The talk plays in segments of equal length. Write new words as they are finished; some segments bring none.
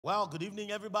Well, good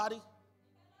evening, everybody,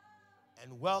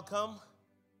 and welcome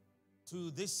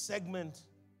to this segment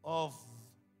of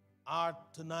our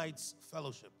tonight's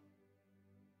fellowship.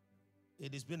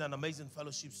 It has been an amazing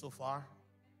fellowship so far.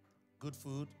 Good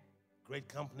food, great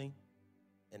company,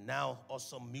 and now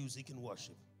awesome music and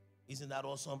worship. Isn't that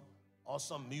awesome?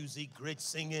 Awesome music, great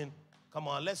singing. Come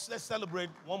on, let's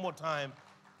celebrate one more time,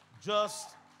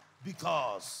 just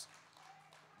because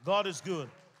God is good.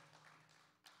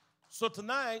 So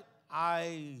tonight,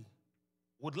 I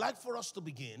would like for us to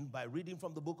begin by reading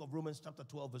from the book of Romans chapter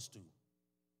 12, verse 2.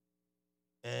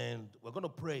 And we're going to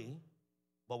pray,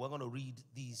 but we're going to read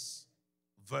these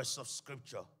verses of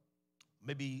scripture.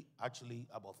 Maybe actually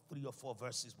about 3 or 4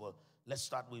 verses, but let's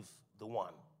start with the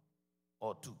 1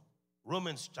 or 2.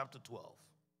 Romans chapter 12.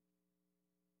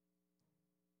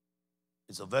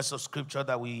 It's a verse of scripture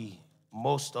that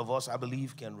most of us, I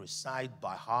believe, can recite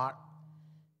by heart.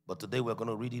 But today we're going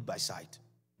to read it by sight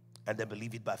and then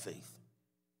believe it by faith.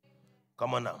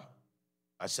 Come on now.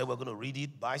 I said we're going to read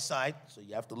it by sight, so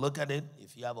you have to look at it.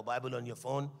 If you have a Bible on your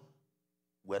phone,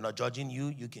 we're not judging you.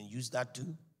 You can use that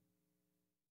too.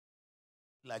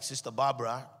 Like Sister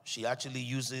Barbara, she actually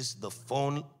uses the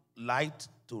phone light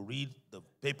to read the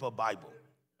paper Bible.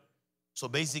 So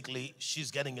basically, she's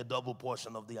getting a double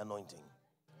portion of the anointing.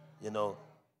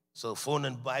 So phone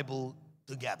and Bible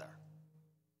together.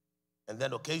 And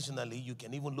then occasionally, you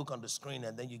can even look on the screen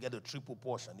and then you get a triple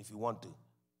portion if you want to.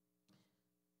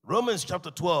 Romans chapter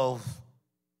 12,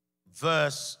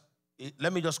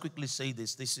 let me just quickly say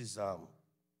this. This is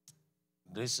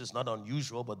not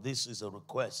unusual, but this is a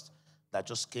request that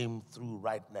just came through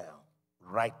right now.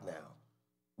 Right now.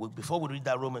 Before we read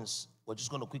that Romans, we're just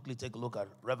going to quickly take a look at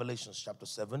Revelation chapter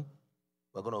 7.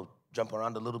 We're going to jump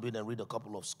around a little bit and read a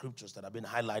couple of scriptures that have been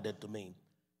highlighted to me.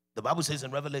 The Bible says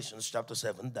in Revelation chapter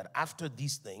 7 that after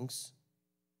these things,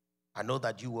 I know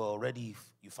that you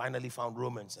finally found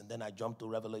Romans, and then I jumped to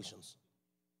Revelations.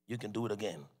 You can do it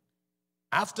again.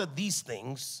 After these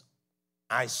things,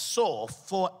 I saw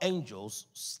 4 angels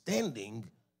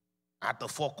standing at the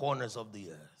 4 corners of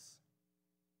the earth,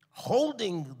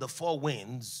 holding the 4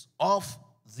 winds of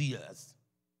the earth,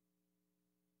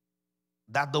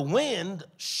 that the wind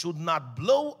should not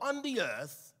blow on the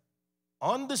earth,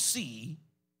 on the sea,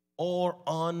 or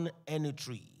on any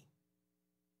tree.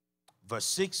 Verse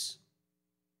 6.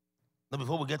 Now,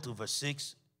 before we get to verse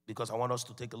 6, because I want us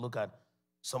to take a look at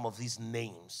some of these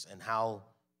names and how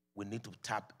we need to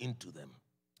tap into them.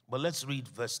 But let's read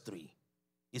verse 3.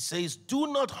 It says,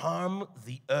 do not harm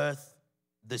the earth,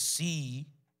 the sea,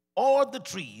 or the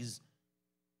trees,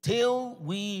 till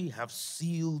we have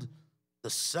sealed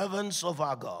the servants of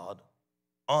our God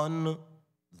on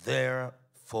their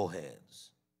foreheads.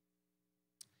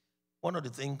 One of the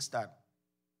things that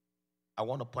I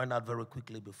want to point out very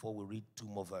quickly before we read 2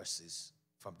 more verses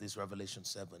from this Revelation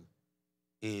 7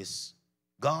 is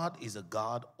God is a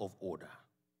God of order.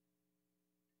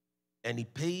 And he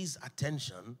pays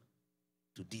attention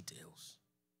to details.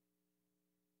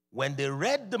 When they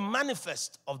read the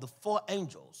manifest of the 4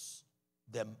 angels,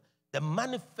 the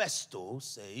manifesto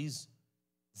says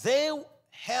they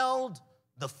held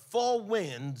the 4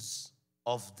 winds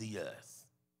of the earth.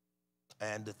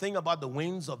 And the thing about the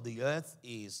winds of the earth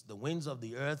is the winds of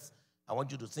the earth, I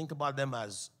want you to think about them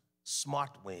as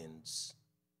smart winds.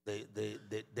 They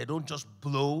don't just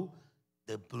blow,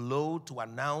 they blow to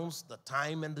announce the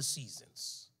time and the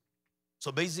seasons.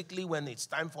 So basically, when it's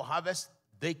time for harvest,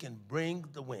 they can bring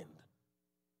the wind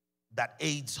that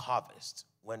aids harvest.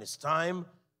 When it's time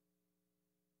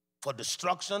for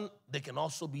destruction, they can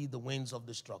also be the winds of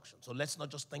destruction. So let's not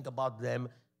just think about them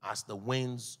as the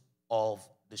winds of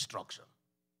destruction.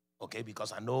 Okay,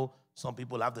 because I know some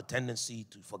people have the tendency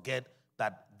to forget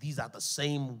that these are the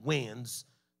same winds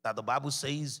that the Bible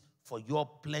says for your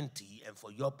plenty and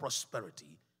for your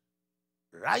prosperity.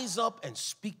 Rise up and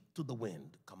speak to the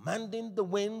wind, commanding the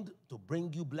wind to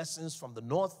bring you blessings from the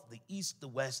north, the east, the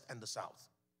west, and the south.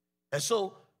 And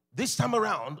so this time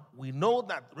around, we know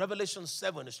that Revelation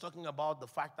 7 is talking about the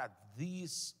fact that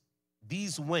these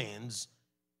winds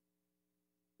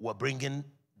were bringing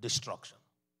destruction.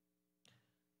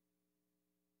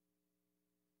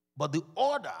 But the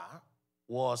order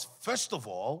was, first of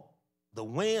all, the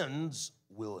winds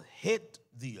will hit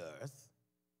the earth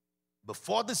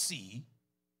before the sea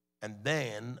and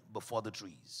then before the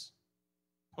trees.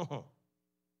 The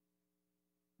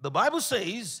Bible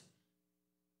says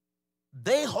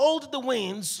they hold the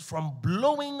winds from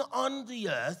blowing on the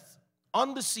earth,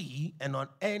 on the sea, and on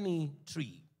any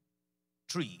tree.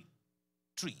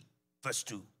 Verse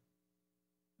 2.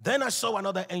 Then I saw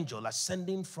another angel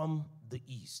ascending from the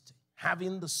east,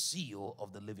 having the seal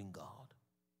of the living God.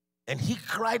 And he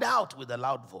cried out with a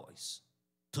loud voice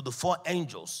to the 4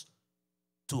 angels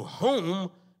to whom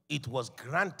it was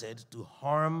granted to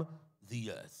harm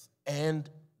the earth and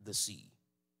the sea,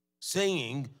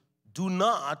 saying, do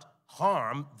not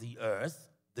harm the earth,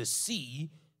 the sea,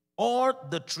 or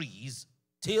the trees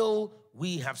till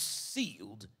we have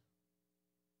sealed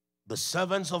the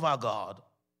servants of our God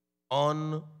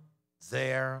on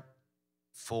their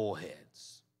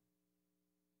foreheads.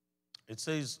 It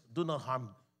says, do not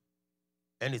harm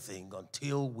anything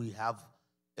until we have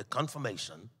a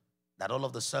confirmation that all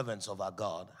of the servants of our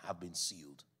God have been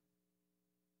sealed.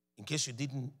 In case you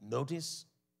didn't notice,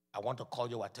 I want to call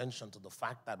your attention to the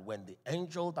fact that when the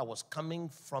angel that was coming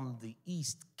from the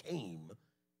east came,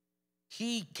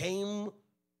 he came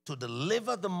to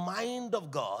deliver the mind of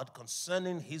God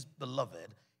concerning his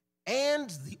beloved,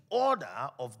 and the order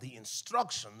of the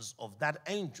instructions of that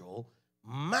angel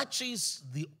matches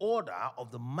the order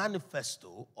of the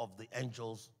manifesto of the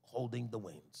angels holding the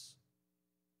winds.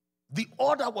 The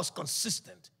order was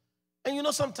consistent. And you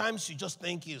know, sometimes you just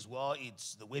think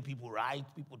it's the way people write.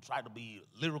 People try to be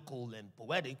lyrical and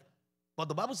poetic. But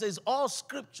the Bible says all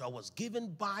scripture was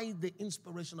given by the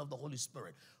inspiration of the Holy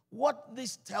Spirit. What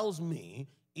this tells me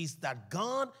is that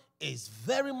God is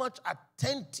very much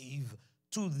attentive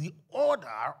to the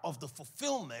order of the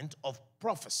fulfillment of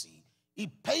prophecy. He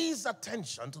pays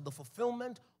attention to the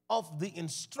fulfillment of the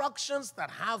instructions that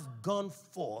have gone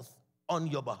forth on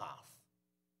your behalf.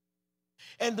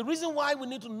 And the reason why we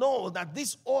need to know that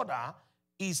this order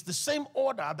is the same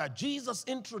order that Jesus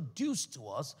introduced to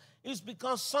us is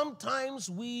because sometimes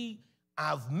we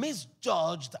have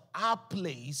misjudged our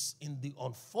place in the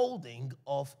unfolding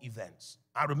of events.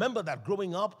 I remember that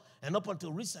growing up and up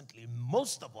until recently,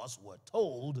 most of us were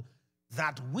told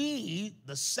that we,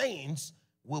 the saints,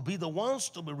 will be the ones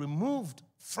to be removed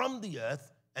from the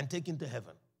earth and taken to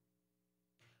heaven.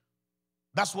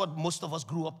 That's what most of us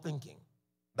grew up thinking.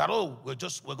 That,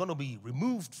 we're going to be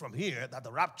removed from here, that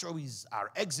the rapture is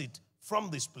our exit from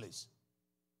this place.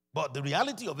 But the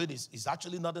reality of it is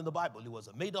actually not in the Bible. It was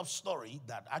a made-up story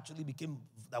that actually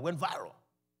went viral.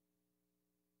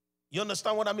 You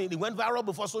understand what I mean? It went viral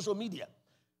before social media.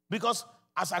 Because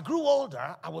as I grew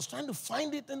older, I was trying to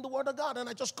find it in the Word of God, and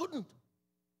I just couldn't.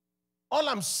 All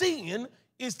I'm seeing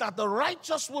is that the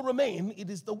righteous will remain. It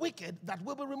is the wicked that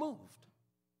will be removed.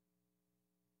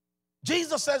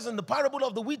 Jesus says in the parable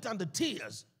of the wheat and the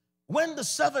tares, when the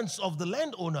servants of the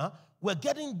landowner were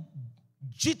getting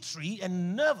jittery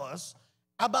and nervous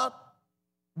about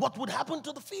what would happen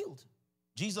to the field,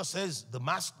 Jesus says,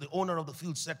 the owner of the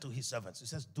field said to his servants, he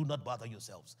says, do not bother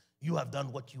yourselves. You have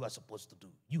done what you are supposed to do.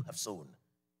 You have sown.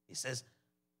 He says,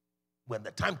 when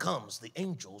the time comes, the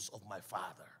angels of my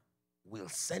Father will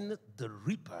send the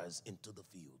reapers into the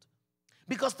field.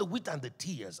 Because the wheat and the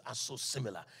tares are so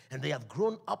similar and they have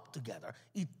grown up together,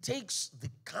 it takes the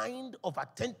kind of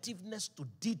attentiveness to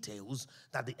details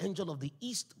that the angel of the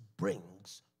east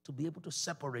brings to be able to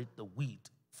separate the wheat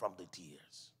from the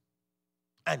tares.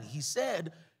 And he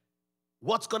said,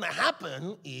 what's going to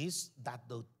happen is that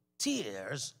the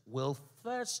tares will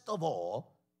first of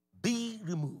all be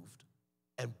removed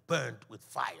and burnt with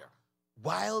fire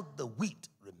while the wheat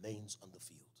remains on the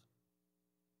field.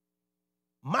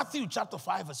 Matthew chapter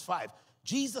 5 verse 5,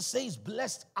 Jesus says,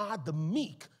 blessed are the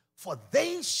meek, for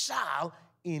they shall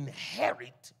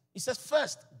inherit. He says,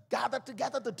 first, gather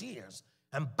together the tares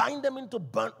and bind them into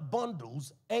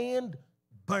bundles and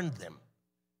burn them.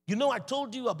 You know, I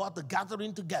told you about the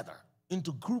gathering together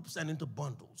into groups and into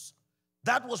bundles.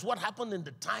 That was what happened in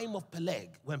the time of Peleg.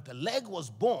 When Peleg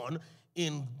was born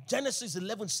in Genesis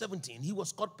 11:17, he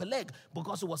was called Peleg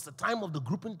because it was the time of the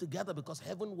grouping together, because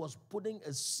heaven was putting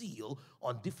a seal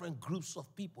on different groups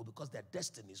of people because their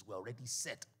destinies were already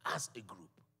set as a group.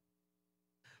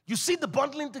 You see the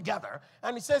bundling together,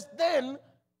 and it says, then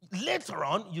later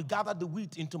on, you gather the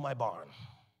wheat into my barn.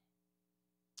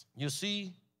 You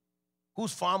see,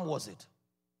 whose farm was it?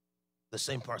 The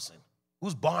same person.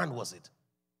 Whose barn was it?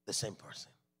 The same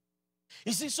person.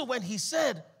 You see, so when he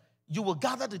said, you will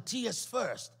gather the tares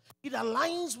first, it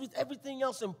aligns with everything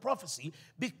else in prophecy,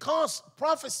 because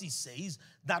prophecy says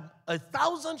that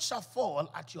 1,000 shall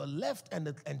fall at your left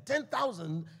and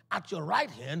 10,000 at your right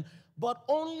hand, but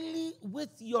only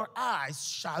with your eyes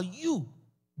shall you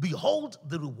behold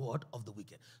the reward of the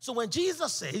wicked. So when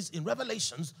Jesus says in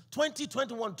Revelations 20,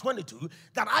 21, 22,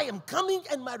 that I am coming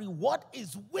and my reward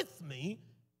is with me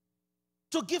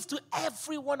to give to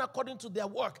everyone according to their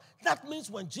work, that means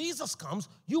when Jesus comes,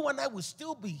 you and I will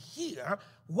still be here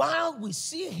while we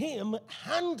see him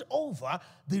hand over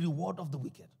the reward of the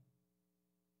wicked.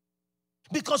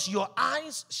 Because your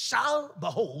eyes shall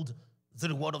behold the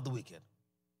reward of the wicked.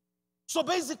 So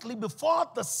basically, before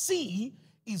the sea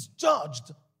is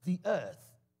judged, the earth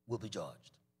will be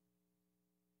judged.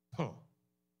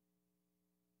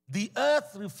 The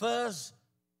earth refers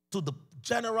to the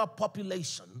general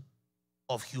population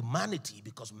of humanity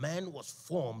because man was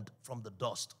formed from the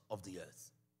dust of the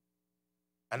earth.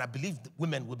 And I believe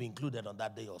women will be included on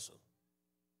that day also.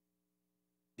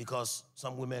 Because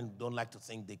some women don't like to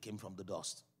think they came from the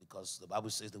dust, because the Bible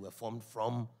says they were formed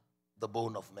from the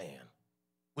bone of man,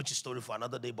 which is a story for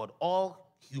another day. But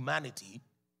all humanity,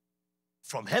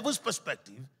 from heaven's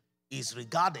perspective, is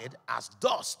regarded as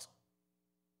dust.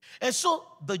 And so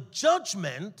the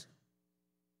judgment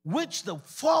which the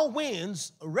four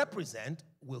winds represent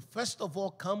will first of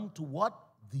all come to what?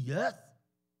 The earth.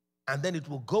 And then it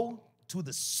will go to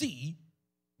the sea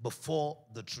before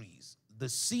the trees. The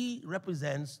sea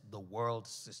represents the world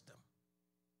system.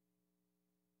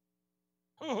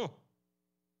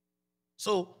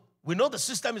 So we know the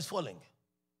system is falling,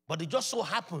 but it just so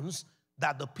happens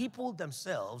that the people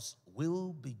themselves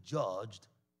will be judged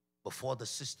before the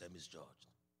system is judged.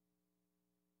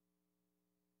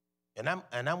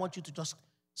 And I want you to just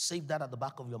save that at the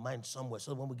back of your mind somewhere,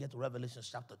 so when we get to Romans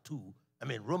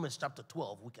chapter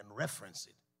 12, we can reference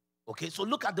it. Okay, so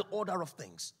look at the order of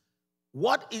things.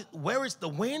 Where is the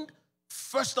wind?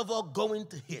 First of all, going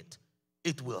to hit.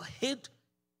 It will hit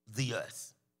the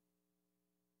earth.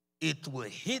 It will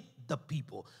hit the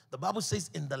people. The Bible says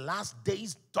in the last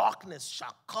days, darkness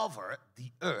shall cover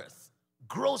the earth.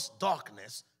 Gross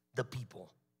darkness, the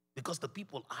people. Because the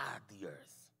people are the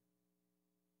earth.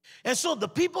 And so the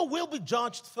people will be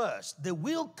judged first. They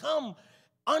will come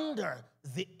under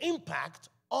the impact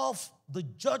of the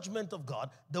judgment of God.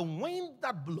 The wind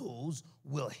that blows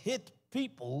will hit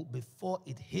people before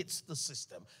it hits the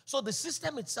system. So the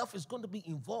system itself is going to be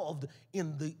involved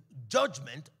in the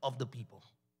judgment of the people.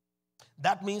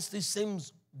 That means the same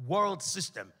world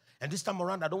system. And this time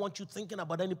around, I don't want you thinking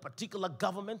about any particular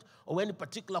government or any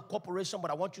particular corporation,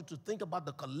 but I want you to think about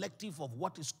the collective of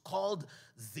what is called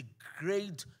the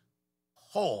great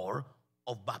whore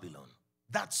of Babylon.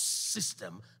 That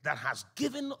system that has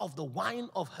given of the wine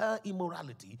of her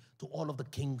immorality to all of the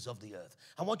kings of the earth.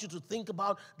 I want you to think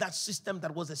about that system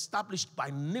that was established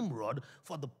by Nimrod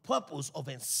for the purpose of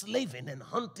enslaving and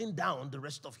hunting down the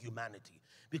rest of humanity.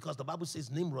 Because the Bible says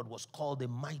Nimrod was called a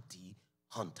mighty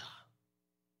hunter.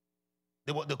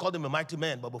 They called him a mighty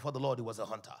man, but before the Lord, he was a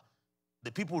hunter.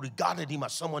 The people regarded him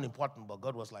as someone important, but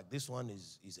God was like, this one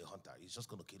is a hunter. He's just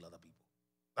going to kill other people.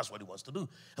 That's what he wants to do.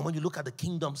 And when you look at the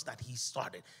kingdoms that he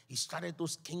started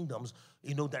those kingdoms.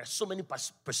 You know, there are so many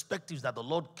perspectives that the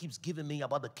Lord keeps giving me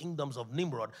about the kingdoms of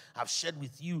Nimrod. I've shared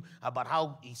with you about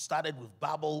how he started with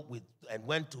Babel and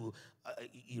went to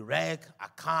Iraq,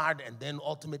 Akkad, and then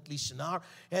ultimately Shinar.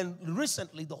 And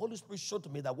recently, the Holy Spirit showed to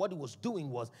me that what he was doing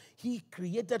was he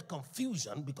created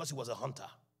confusion because he was a hunter.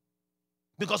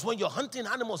 Because when you're hunting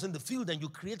animals in the field and you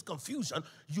create confusion,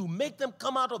 you make them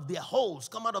come out of their holes,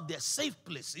 come out of their safe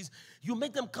places. You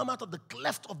make them come out of the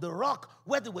cleft of the rock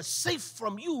where they were safe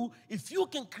from you. If you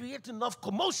can create enough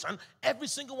commotion, every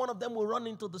single one of them will run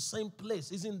into the same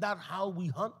place. Isn't that how we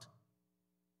hunt?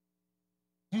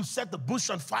 You set the bush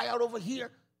on fire over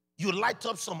here. You light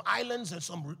up some islands and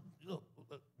some,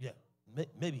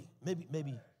 maybe.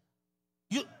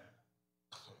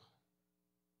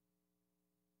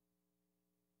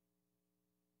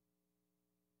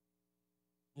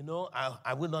 You know,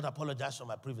 I will not apologize for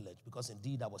my privilege, because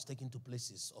indeed I was taken to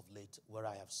places of late where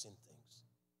I have seen things.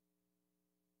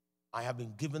 I have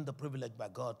been given the privilege by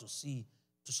God to see,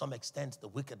 to some extent, the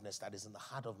wickedness that is in the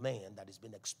heart of man that is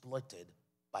being exploited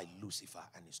by Lucifer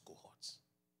and his cohorts.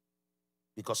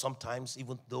 Because sometimes,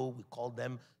 even though we call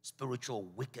them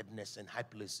spiritual wickedness in high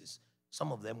places,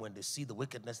 some of them, when they see the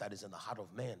wickedness that is in the heart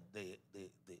of man, they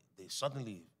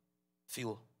suddenly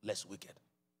feel less wicked.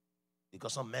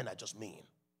 Because some men are just mean.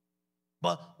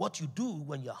 But what you do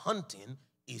when you're hunting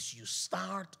is you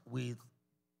start with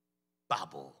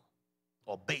Babel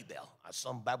or Babel, as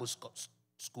some Bible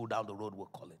school down the road will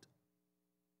call it.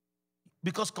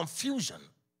 Because confusion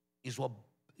is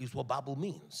what Babel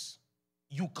means.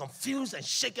 You confuse and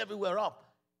shake everywhere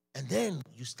up, and then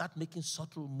you start making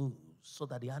subtle moves so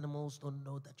that the animals don't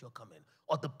know that you're coming,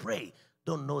 or the prey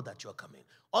don't know that you're coming.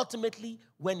 Ultimately,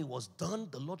 when it was done,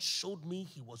 the Lord showed me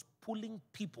he was pulling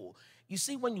people. You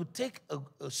see, when you take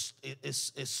a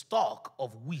stalk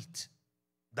of wheat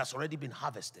that's already been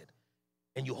harvested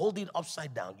and you hold it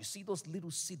upside down, you see those little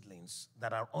seedlings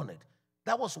that are on it.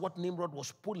 That was what Nimrod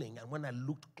was pulling, and when I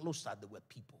looked closer, there were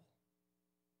people.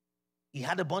 He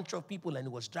had a bunch of people and he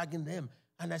was dragging them.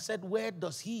 And I said, where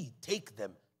does he take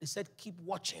them? They said, keep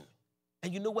watching.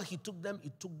 And you know where he took them?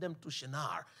 He took them to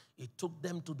Shinar. He took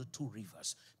them to the two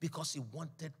rivers because he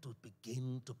wanted to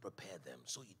begin to prepare them.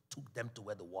 So he took them to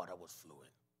where the water was flowing.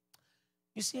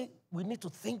 You see, we need to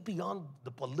think beyond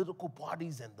the political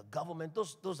parties and the government.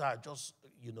 Those are just,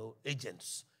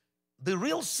 agents. The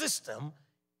real system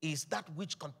is that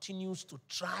which continues to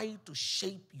try to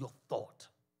shape your thought.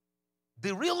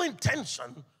 The real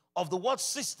intention of the world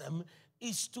system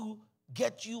is to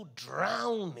get you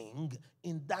drowning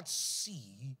in that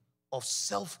sea of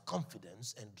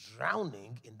self-confidence and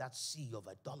drowning in that sea of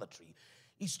idolatry.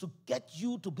 Is to get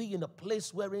you to be in a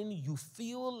place wherein you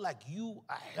feel like you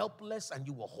are helpless and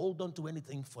you will hold on to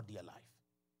anything for dear life.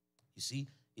 You see,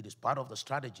 it is part of the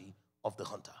strategy of the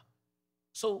hunter.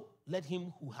 So let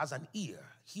him who has an ear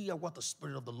hear what the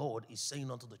Spirit of the Lord is saying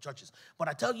unto the churches. But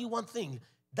I tell you one thing,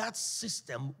 that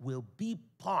system will be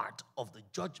part of the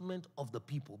judgment of the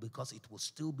people because it will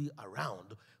still be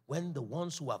around when the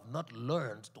ones who have not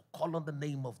learned to call on the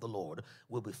name of the Lord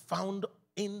will be found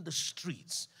in the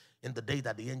streets in the day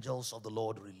that the angels of the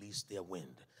Lord release their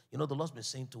wind. The Lord's been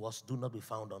saying to us, do not be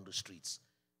found on the streets.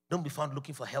 Don't be found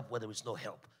looking for help where there is no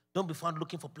help. Don't be found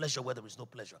looking for pleasure where there is no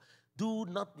pleasure. Do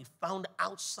not be found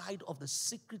outside of the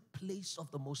secret place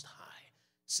of the Most High,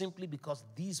 simply because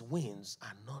these winds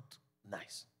are not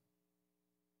nice.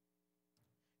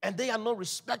 And they are no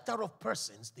respecter of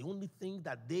persons. The only thing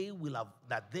that they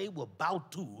will bow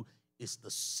to is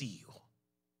the seal.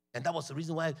 And that was the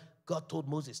reason why God told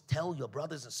Moses, tell your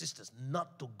brothers and sisters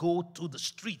not to go to the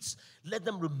streets. Let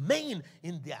them remain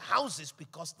in their houses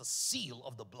because the seal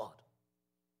of the blood.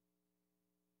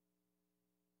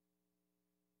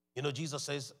 Jesus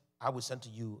says, I will send to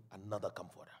you another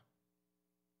comforter.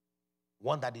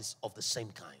 One that is of the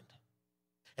same kind.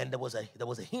 And there was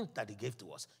a hint that he gave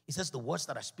to us. He says, the words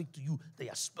that I speak to you, they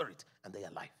are spirit and they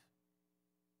are life.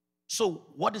 So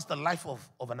what is the life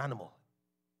of an animal?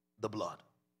 The blood.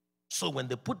 So when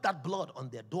they put that blood on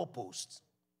their doorposts,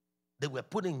 they were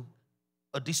putting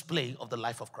a display of the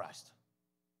life of Christ.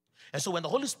 And so when the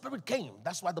Holy Spirit came,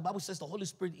 that's why the Bible says the Holy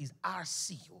Spirit is our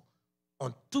seal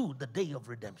unto the day of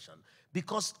redemption.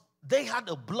 Because they had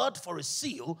the blood for a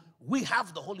seal, we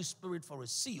have the Holy Spirit for a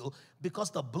seal,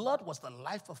 because the blood was the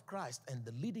life of Christ, and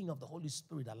the leading of the Holy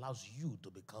Spirit allows you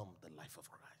to become the life of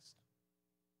Christ.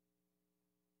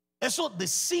 And so the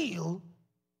seal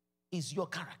is your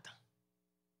character.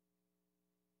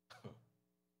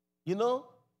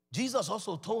 Jesus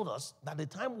also told us that the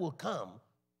time will come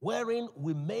wherein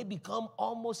we may become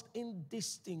almost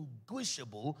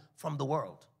indistinguishable from the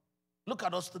world. Look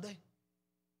at us today.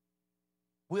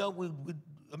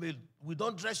 We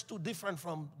don't dress too different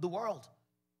from the world.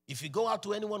 If you go out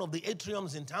to any one of the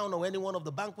atriums in town or any one of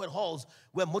the banquet halls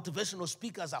where motivational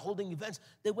speakers are holding events,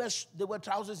 they wear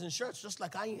trousers and shirts just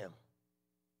like I am.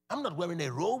 I'm not wearing a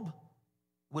robe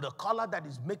with a collar that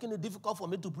is making it difficult for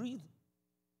me to breathe.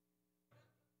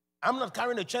 I'm not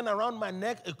carrying a chain around my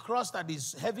neck, a cross that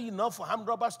is heavy enough for armed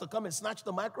robbers to come and snatch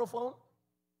the microphone.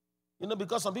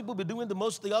 Because some people be doing the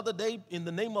most the other day in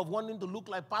the name of wanting to look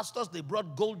like pastors. They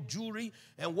brought gold jewelry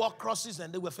and war crosses,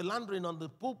 and they were philandering on the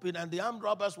pulpit, and the armed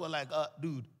robbers were like,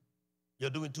 dude, you're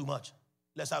doing too much.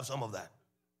 Let's have some of that.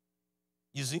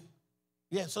 You see?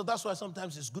 Yeah, so that's why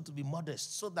sometimes it's good to be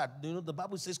modest, so that, the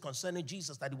Bible says concerning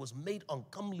Jesus that he was made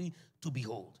uncomely to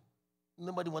behold.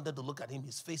 Nobody wanted to look at him.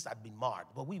 His face had been marred,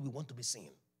 but we want to be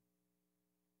seen.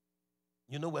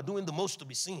 We're doing the most to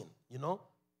be seen,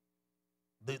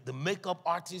 The makeup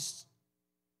artists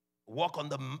work on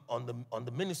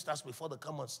the ministers before they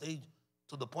come on stage,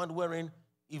 to the point wherein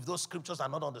if those scriptures are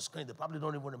not on the screen, they probably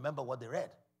don't even remember what they read.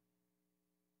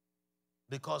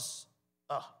 Because,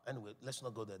 anyway, let's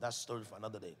not go there. That's a story for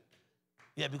another day.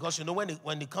 Yeah, because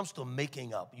when it comes to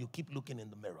making up, you keep looking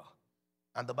in the mirror.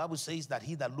 And the Bible says that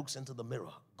he that looks into the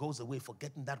mirror goes away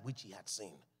forgetting that which he had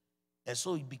seen. And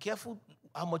so be careful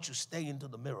how much you stay into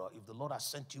the mirror if the Lord has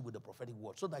sent you with a prophetic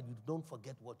word, so that you don't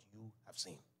forget what you have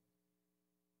seen.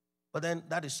 But then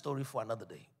that is story for another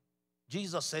day.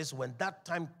 Jesus says when that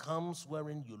time comes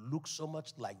wherein you look so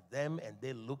much like them and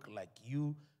they look like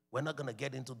you, we're not going to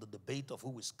get into the debate of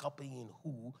who is copying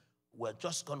who. We're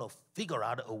just going to figure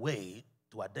out a way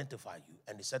to identify you.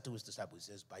 And he said to his disciples,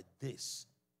 he says, by this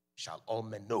shall all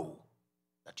men know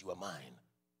that you are mine,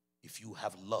 if you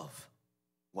have love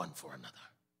one for another.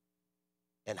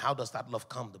 And how does that love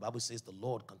come? The Bible says the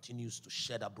Lord continues to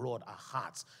shed abroad our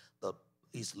hearts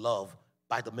his love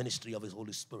by the ministry of his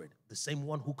Holy Spirit, the same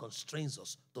one who constrains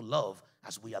us to love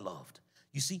as we are loved.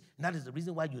 You see, that is the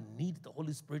reason why you need the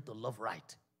Holy Spirit to love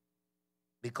right.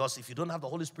 Because if you don't have the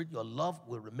Holy Spirit, your love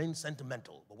will remain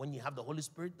sentimental. But when you have the Holy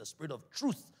Spirit, the Spirit of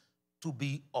truth, to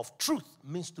be of truth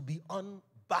means to be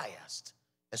unbiased.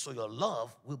 And so your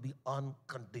love will be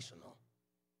unconditional.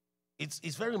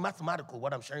 It's very mathematical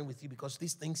what I'm sharing with you because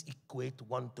these things equate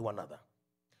one to another.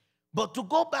 But to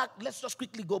go back, let's just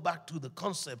quickly go back to the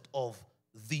concept of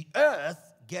the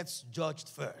earth gets judged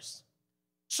first.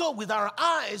 So with our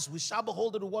eyes, we shall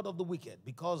behold the reward of the wicked,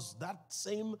 because that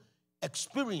same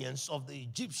experience of the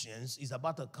Egyptians is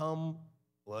about to come,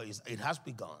 well, it has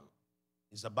begun.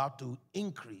 It's about to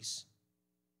increase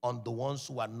on the ones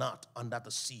who are not under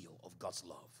the seal of God's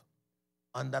love,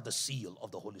 under the seal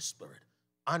of the Holy Spirit,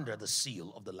 under the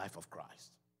seal of the life of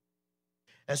Christ.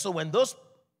 And so when those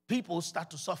people start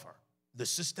to suffer, the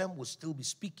system will still be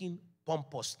speaking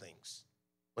pompous things.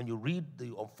 When you read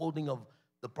the unfolding of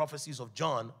the prophecies of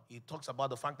John, he talks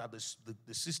about the fact that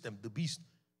the system, the beast,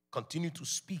 continued to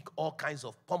speak all kinds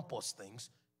of pompous things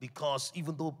because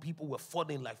even though people were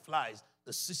falling like flies,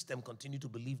 the system continued to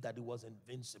believe that it was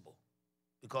invincible.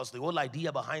 Because the whole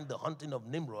idea behind the hunting of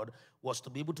Nimrod was to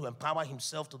be able to empower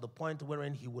himself to the point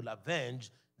wherein he will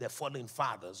avenge their fallen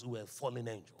fathers who were fallen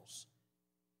angels.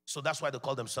 So that's why they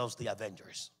call themselves the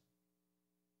Avengers.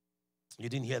 You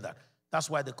didn't hear that. That's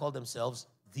why they call themselves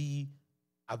the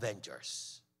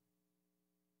Avengers.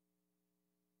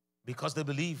 Because they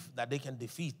believe that they can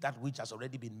defeat that which has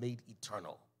already been made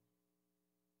eternal.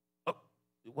 Oh,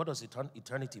 what does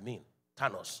eternity mean?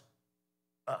 Thanos.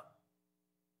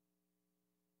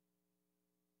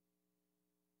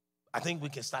 I think we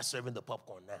can start serving the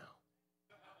popcorn now,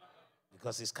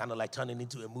 because it's kind of like turning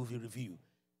into a movie review.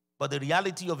 But the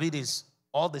reality of it is,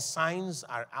 all the signs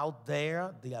are out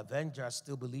there. The Avengers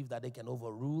still believe that they can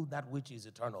overrule that which is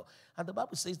eternal. And the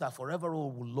Bible says that forever,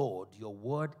 O Lord, your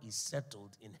word is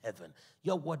settled in heaven.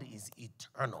 Your word is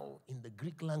eternal. In the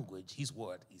Greek language, his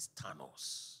word is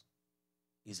Thanos.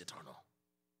 He's eternal.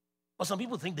 But some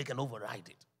people think they can override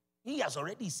it. He has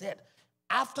already said,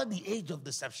 after the age of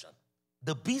deception,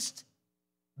 the beast,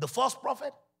 the false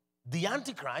prophet, the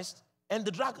Antichrist, and the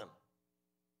dragon.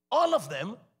 All of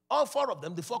them, all four of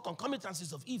them, the four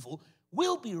concomitances of evil,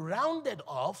 will be rounded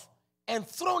off and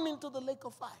thrown into the lake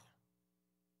of fire.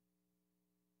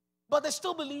 But they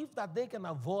still believe that they can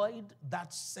avoid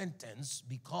that sentence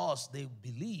because they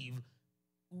believe,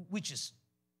 which is,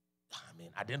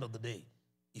 at the end of the day,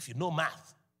 if you know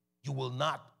math, you will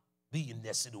not be in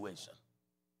their situation.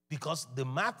 Because the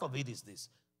math of it is this.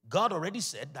 God already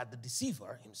said that the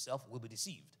deceiver himself will be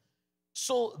deceived.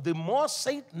 So the more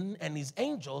Satan and his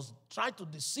angels try to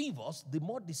deceive us, the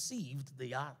more deceived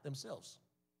they are themselves.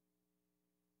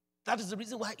 That is the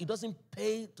reason why it doesn't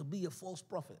pay to be a false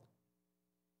prophet.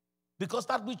 Because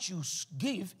that which you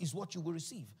give is what you will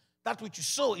receive. That which you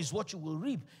sow is what you will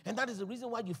reap. And that is the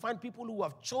reason why you find people who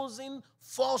have chosen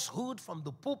falsehood from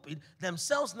the pulpit,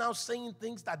 themselves now saying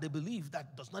things that they believe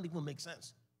that does not even make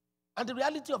sense. And the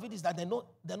reality of it is that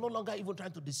they're no longer even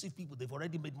trying to deceive people. They've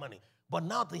already made money. But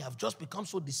now they have just become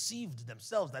so deceived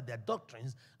themselves that their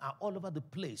doctrines are all over the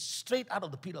place, straight out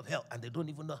of the pit of hell, and they don't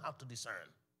even know how to discern.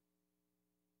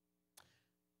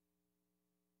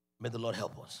 May the Lord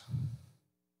help us.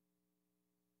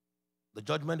 The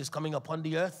judgment is coming upon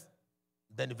the earth.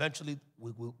 Then eventually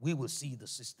we will see the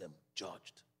system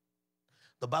judged.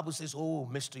 The Bible says, oh,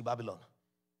 mystery Babylon,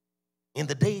 in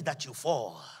the day that you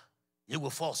fall, you will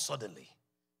fall suddenly.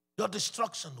 Your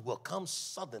destruction will come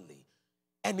suddenly.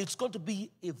 And it's going to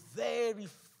be a very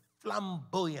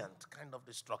flamboyant kind of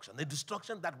destruction. A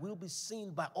destruction that will be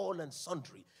seen by all and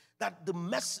sundry. That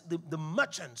the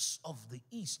merchants of the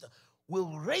east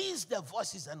will raise their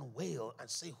voices and wail and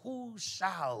say, who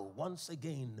shall once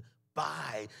again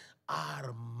buy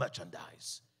our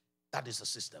merchandise? That is the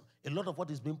system. A lot of what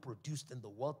is being produced in the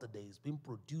world today is being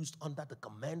produced under the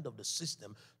command of the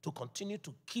system to continue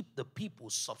to keep the people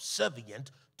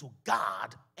subservient to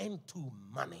God and to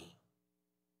money.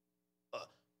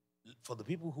 For the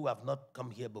people who have not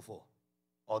come here before,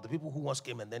 or the people who once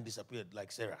came and then disappeared,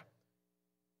 like Sarah.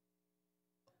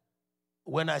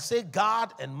 When I say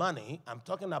God and money, I'm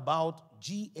talking about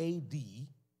G-A-D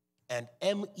and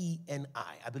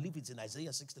M-E-N-I. I believe it's in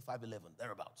Isaiah 65:11,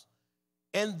 thereabouts.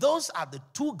 And those are the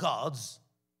two gods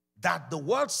that the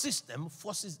world system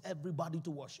forces everybody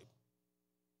to worship.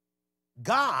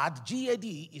 God,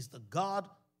 G-A-D, is the God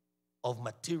of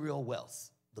material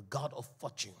wealth, the God of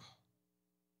fortune.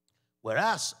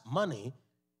 Whereas money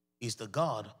is the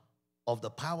God of the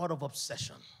power of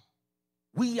obsession.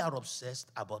 We are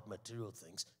obsessed about material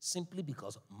things simply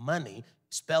because money,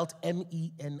 spelled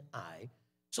M-E-N-I.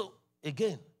 So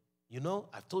again,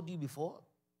 I've told you before,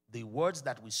 the words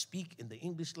that we speak in the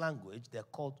English language, they're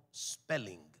called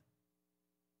spelling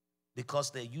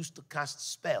because they're used to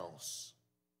cast spells.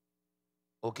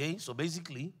 Okay, so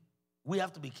basically, We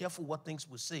have to be careful what things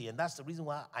we say. And that's the reason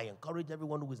why I encourage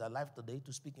everyone who is alive today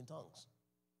to speak in tongues.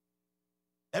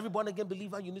 Every born again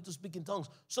believer, you need to speak in tongues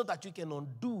so that you can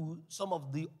undo some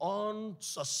of the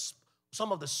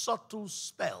subtle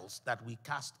spells that we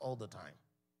cast all the time.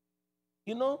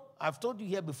 You know, I've told you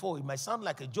here before, it might sound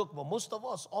like a joke, but most of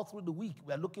us, all through the week,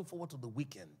 we are looking forward to the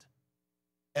weekend.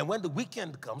 And when the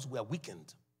weekend comes, we are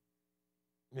weakened.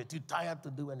 We're too tired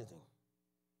to do anything.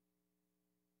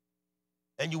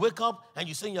 And you wake up and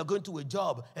you're saying you're going to a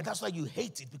job, and that's why you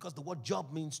hate it, because the word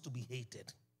job means to be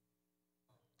hated.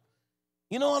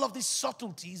 You know, all of these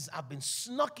subtleties have been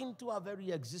snuck into our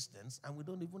very existence, and we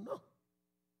don't even know.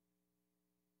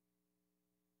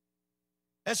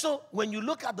 And so when you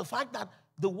look at the fact that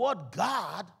the word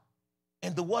God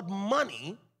and the word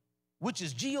money, which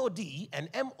is G-O-D and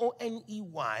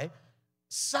M-O-N-E-Y,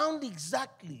 sound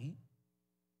exactly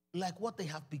like what they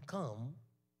have become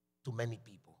to many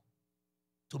people.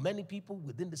 To many people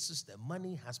within the system,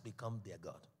 money has become their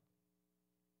God.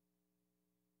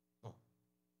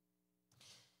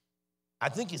 I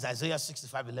think it's Isaiah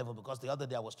 65:11, because the other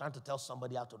day I was trying to tell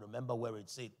somebody how to remember where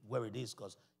it is,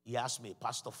 because he asked me, a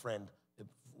pastor friend,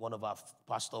 one of our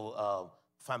pastor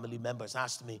family members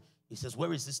asked me, he says,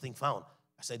 where is this thing found?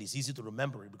 I said, it's easy to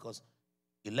remember it, because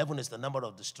 11 is the number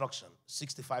of destruction,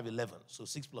 65:11. So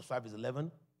 6 plus 5 is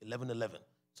 11, 11, 11.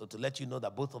 So to let you know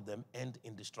that both of them end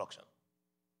in destruction.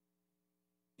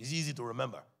 It's easy to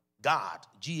remember. God,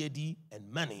 G-A-D,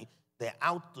 and money, they're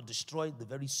out to destroy the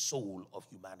very soul of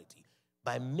humanity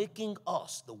by making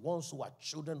us, the ones who are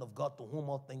children of God, to whom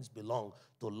all things belong,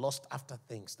 to lust after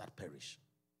things that perish.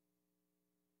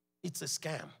 It's a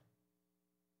scam.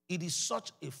 It is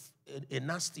such a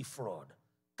nasty fraud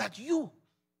that you,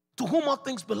 to whom all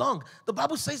things belong, the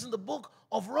Bible says in the book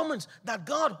of Romans that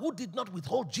God, who did not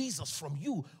withhold Jesus from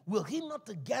you, will he not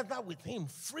together with him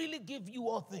freely give you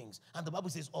all things? And the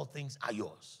Bible says all things are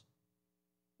yours.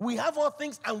 We have all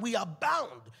things and we are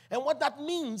bound. And what that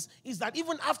means is that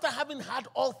even after having had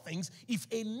all things, if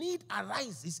a need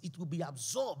arises, it will be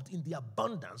absorbed in the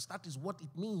abundance. That is what it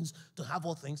means to have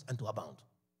all things and to abound.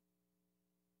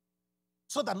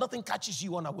 So that nothing catches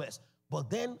you unawares. But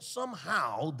then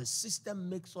somehow the system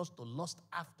makes us to lust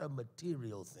after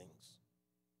material things.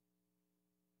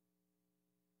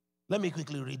 Let me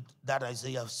quickly read that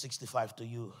Isaiah 65 to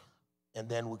you, and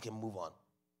then we can move on.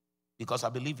 Because I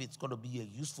believe it's going to be a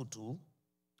useful tool.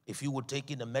 If you would take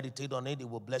it and meditate on it, it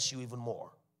will bless you even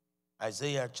more.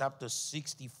 Isaiah chapter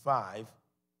 65,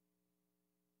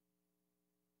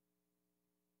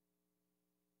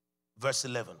 verse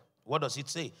 11. What does it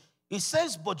say? It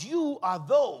says, but you are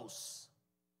those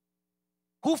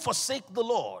who forsake the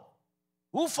Lord,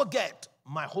 who forget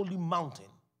my holy mountain,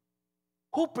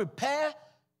 who prepare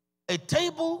a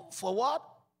table for what?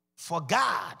 For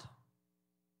God,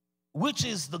 which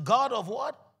is the God of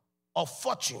what? Of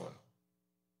fortune.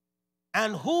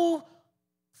 And who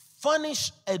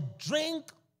furnish a drink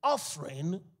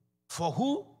offering for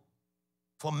who?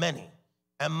 For many.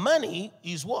 And money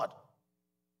is what?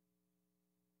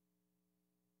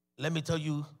 Let me tell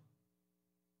you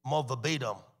more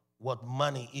verbatim what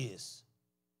money is.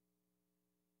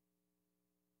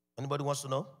 Anybody wants to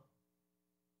know?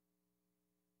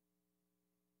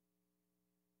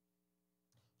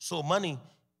 So money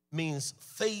means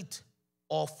fate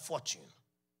or fortune.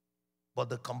 But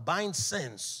the combined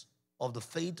sense of the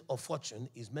fate or fortune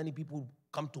is many people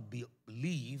come to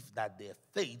believe that their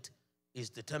fate is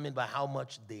determined by how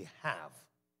much they have.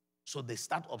 So they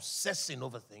start obsessing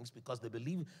over things because they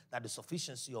believe that the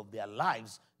sufficiency of their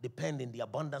lives depend in the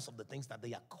abundance of the things that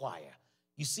they acquire.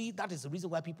 You see, that is the reason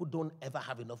why people don't ever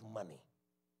have enough money.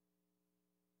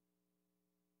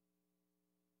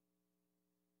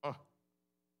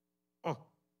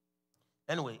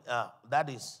 Anyway, that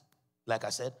is, like I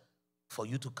said, for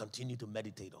you to continue to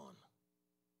meditate on.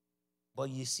 But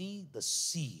you see, the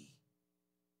sea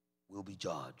will be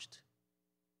judged.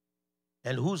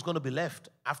 And who's going to be left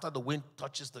after the wind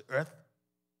touches the earth?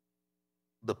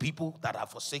 The people that are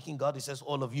forsaking God. He says,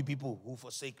 all of you people who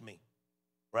forsake me.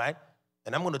 Right?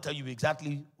 And I'm going to tell you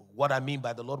exactly what I mean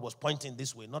by the Lord was pointing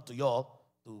this way, not to y'all,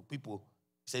 to people.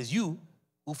 He says, you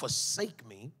who forsake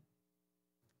me,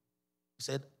 he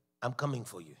said, I'm coming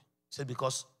for you. He said,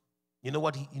 because you know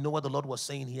what the Lord was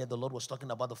saying here? The Lord was talking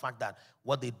about the fact that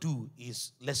what they do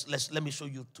is, let me show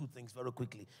you two things very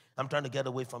quickly. I'm trying to get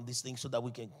away from these things so that we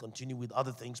can continue with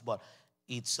other things, but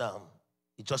it's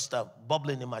just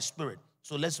bubbling in my spirit.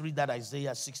 So let's read that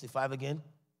Isaiah 65 again.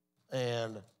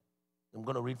 And I'm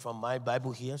going to read from my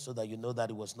Bible here so that you know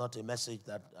that it was not a message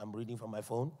that I'm reading from my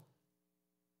phone.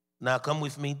 Now come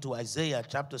with me to Isaiah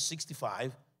chapter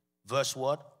 65, verse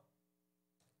what?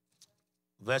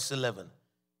 Verse 11.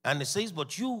 And it says,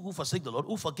 but you who forsake the Lord,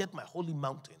 who forget my holy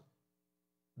mountain.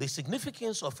 The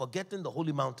significance of forgetting the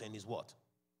holy mountain is what?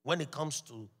 When it comes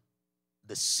to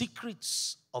the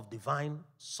secrets of divine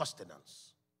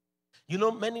sustenance. You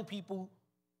know, many people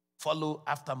follow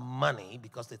after money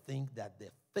because they think that their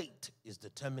fate is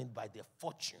determined by their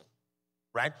fortune,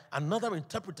 right? Another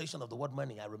interpretation of the word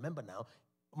money, I remember now,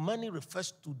 money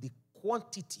refers to the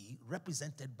quantity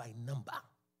represented by number.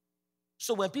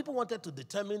 So when people wanted to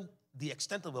determine the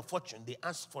extent of a fortune, they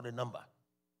asked for the number.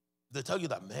 They tell you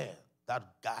that, man, that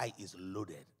guy is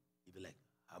loaded. You'd be like,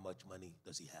 how much money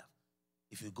does he have?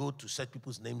 If you go to search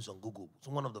people's names on Google,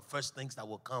 so one of the first things that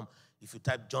will come, if you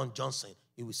type John Johnson,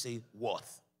 it will say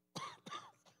worth.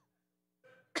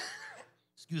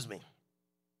 Excuse me.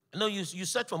 No, you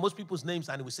search for most people's names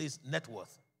and it will say net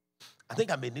worth. I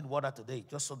think I may need water today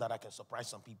just so that I can surprise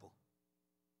some people.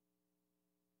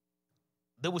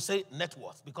 They will say net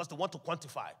worth because they want to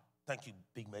quantify. Thank you,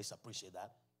 Big Mace, I appreciate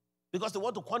that. Because they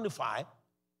want to quantify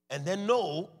and then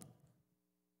know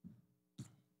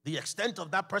the extent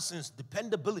of that person's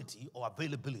dependability or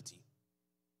availability.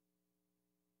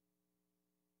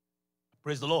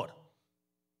 Praise the Lord.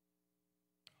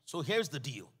 So here's the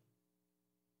deal.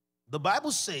 The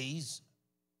Bible says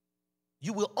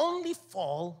you will only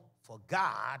fall for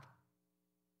God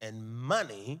and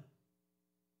money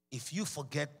if you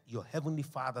forget your heavenly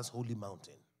Father's holy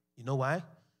mountain. You know why?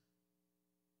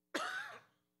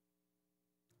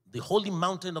 The holy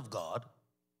mountain of God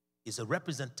is a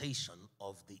representation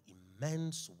of the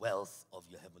immense wealth of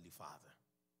your heavenly Father.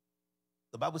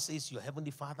 The Bible says your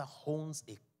heavenly Father owns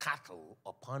a cattle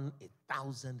upon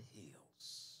 1,000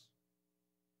 hills.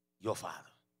 Your Father.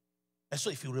 And so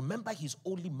if you remember his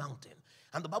holy mountain,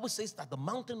 and the Bible says that the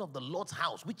mountain of the Lord's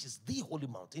house, which is the holy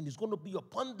mountain, is going to be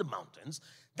upon the mountains.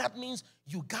 That means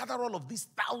you gather all of these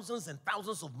thousands and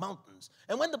thousands of mountains.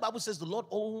 And when the Bible says the Lord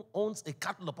owns a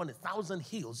cattle upon 1,000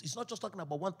 hills, it's not just talking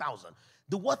about 1,000.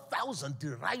 The word 1,000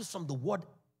 derives from the word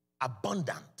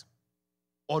abundant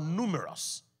or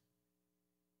numerous.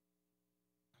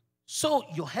 So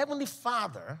your heavenly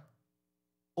Father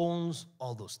owns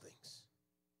all those things.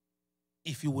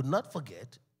 If you would not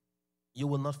forget, you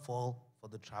will not fall for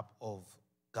the trap of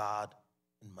God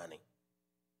and money.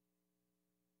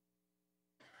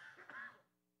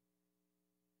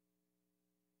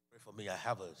 Pray for me. I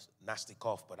have a nasty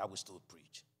cough, but I will still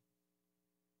preach.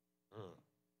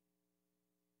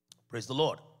 Praise the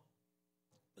Lord.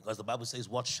 Because the Bible says,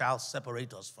 what shall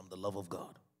separate us from the love of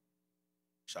God?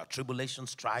 Shall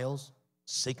tribulations, trials,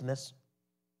 sickness?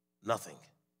 Nothing.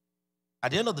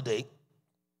 At the end of the day,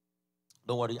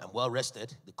 don't worry, I'm well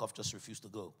rested. The cough just refused to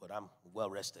go, but I'm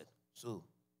well rested. So,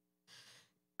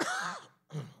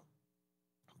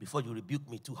 before you rebuke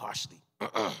me too harshly.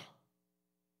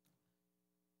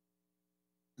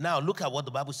 Now, look at what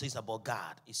the Bible says about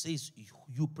God. It says,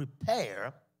 you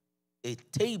prepare a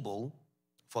table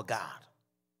for God.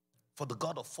 For the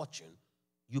God of fortune,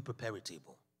 you prepare a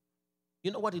table.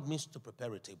 You know what it means to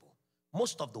prepare a table?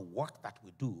 Most of the work that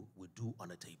we do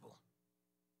on a table.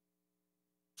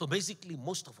 So basically,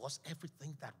 most of us,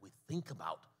 everything that we think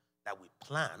about, that we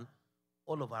plan,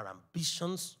 all of our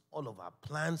ambitions, all of our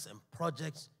plans and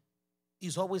projects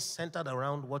is always centered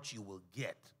around what you will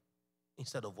get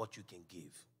instead of what you can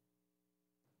give.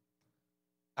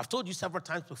 I've told you several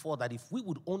times before that if we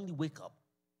would only wake up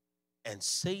and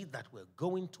say that we're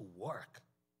going to work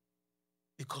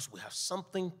because we have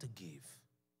something to give,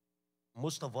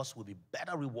 most of us will be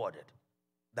better rewarded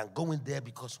than going there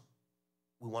because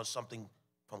we want something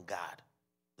from God,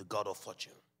 the God of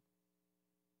fortune.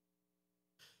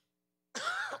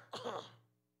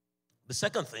 The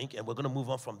second thing, and we're going to move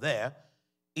on from there,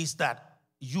 is that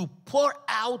you pour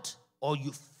out or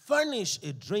you furnish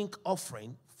a drink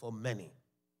offering for many.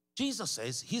 Jesus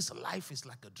says his life is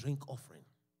like a drink offering.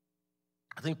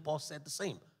 I think Paul said the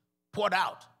same, poured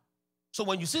out. So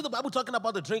when you see the Bible talking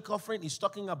about the drink offering, it's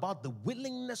talking about the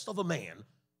willingness of a man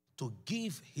to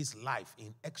give his life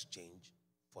in exchange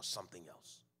for something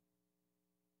else.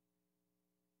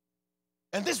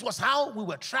 And this was how we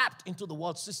were trapped into the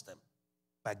world system,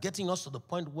 by getting us to the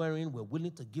point wherein we're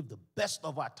willing to give the best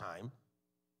of our time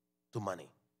to money.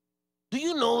 Do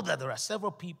you know that there are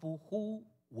several people who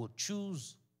will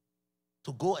choose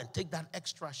to go and take that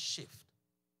extra shift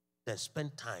than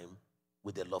spend time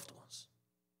with their loved ones,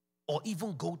 or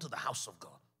even go to the house of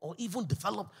God, or even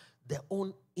develop their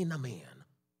own inner man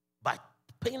by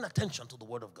paying attention to the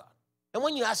word of God? And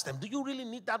when you ask them, do you really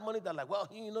need that money? They're like, well,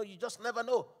 you just never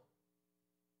know.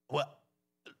 Well,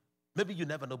 maybe you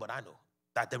never know, but I know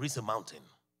that there is a mountain.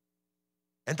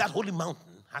 And that holy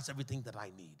mountain has everything that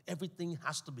I need. Everything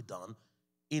has to be done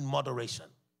in moderation.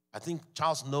 I think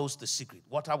Charles knows the secret.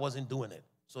 Water wasn't doing it.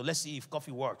 So let's see if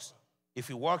coffee works. If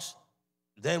it works,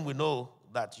 then we know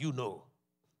that you know.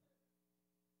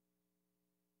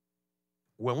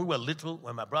 When we were little,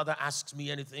 when my brother asks me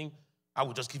anything, I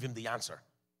would just give him the answer.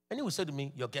 And he would say to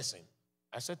me, "You're guessing."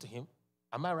 I said to him,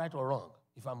 "Am I right or wrong?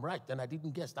 If I'm right, then I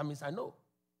didn't guess. That means I know."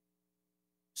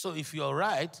 So if you're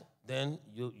right, then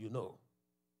you know.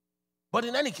 But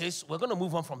in any case, we're going to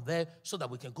move on from there so that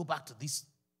we can go back to these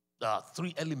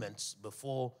three elements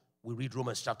before we read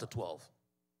Romans chapter 12.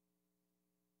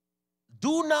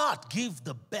 Do not give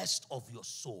the best of your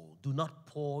soul. Do not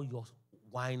pour your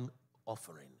wine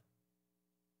offering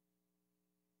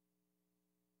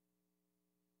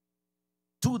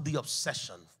to the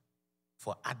obsession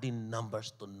for adding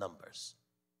numbers to numbers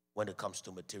when it comes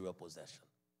to material possession.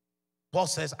 Paul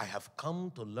says, I have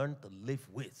come to learn to live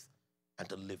with and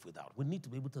to live without. We need to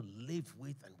be able to live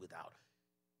with and without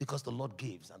because the Lord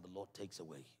gives and the Lord takes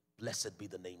away. Blessed be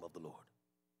the name of the Lord.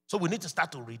 So we need to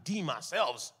start to redeem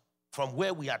ourselves from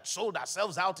where we had sold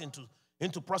ourselves out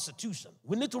into prostitution.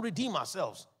 We need to redeem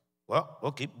ourselves. Well,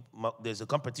 okay, there's a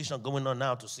competition going on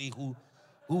now to see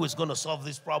who is going to solve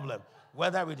this problem.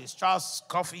 Whether it is Charles'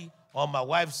 coffee or my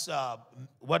wife's,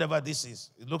 whatever this is.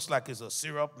 It looks like it's a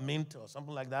syrup, mint, or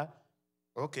something like that.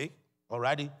 Okay, all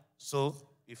righty. So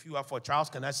if you are for Charles,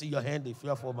 can I see your hand if you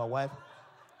are for my wife?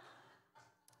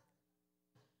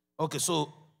 Okay,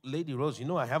 so Lady Rose, you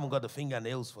know I haven't got the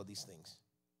fingernails for these things.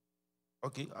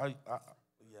 Okay,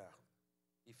 yeah.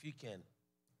 If you can.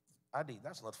 Adi,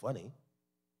 that's not funny.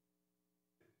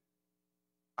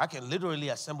 I can literally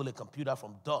assemble a computer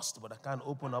from dust, but I can't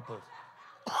open up a... Okay.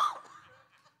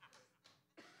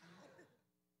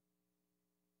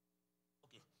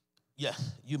 Yeah,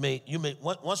 you may,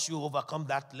 once you overcome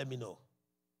that, let me know.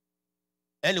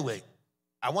 Anyway,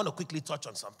 I want to quickly touch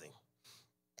on something.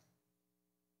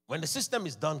 When the system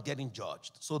is done getting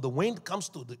judged, so the wind comes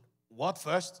to the, what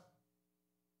first?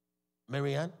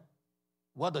 Marianne?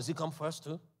 What does it come first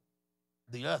to?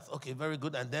 The earth. Okay, very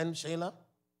good. And then Shayla?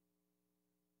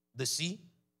 The sea.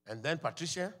 And then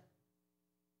Patricia?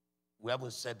 We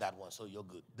haven't said that one, so you're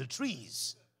good. The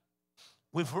trees.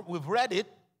 We've read it,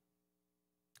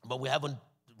 but we haven't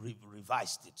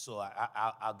revised it, so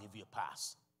I'll give you a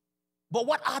pass. But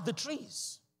what are the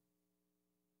trees?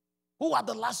 Who are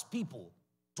the last people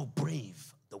to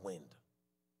brave the wind?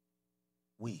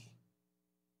 We.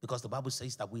 Because the Bible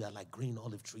says that we are like green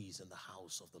olive trees in the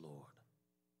house of the Lord.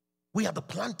 We are the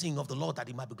planting of the Lord that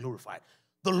he might be glorified.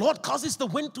 The Lord causes the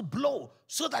wind to blow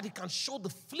so that it can show the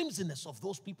flimsiness of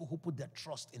those people who put their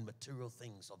trust in material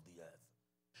things of the earth.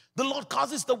 The Lord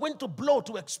causes the wind to blow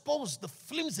to expose the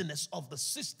flimsiness of the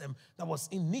system that was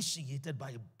initiated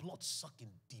by a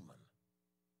blood-sucking demon.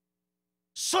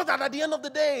 So that at the end of the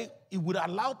day, it would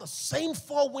allow the same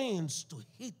four winds to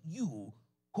hit you,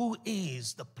 who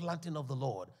is the planting of the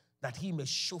Lord, that he may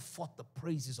show forth the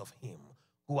praises of him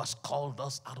who has called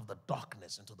us out of the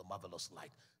darkness into the marvelous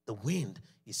light. The wind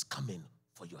is coming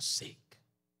for your sake,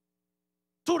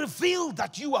 to reveal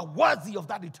that you are worthy of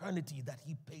that eternity that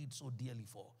he paid so dearly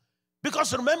for.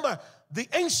 Because remember, the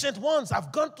ancient ones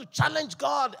have gone to challenge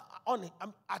God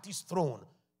at his throne.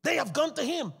 They have gone to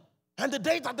him. And the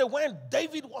day that they went,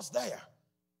 David was there.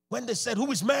 When they said,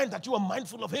 who is man that you are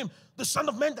mindful of him? The son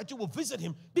of man that you will visit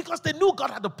him. Because they knew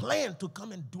God had a plan to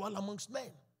come and dwell amongst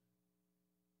men.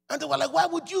 And they were like, why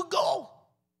would you go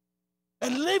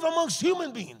and live amongst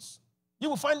human beings? You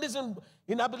will find this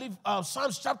in I believe,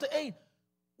 Psalms chapter 8.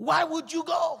 Why would you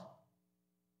go?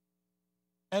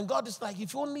 And God is like,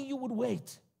 if only you would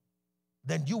wait,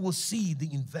 then you will see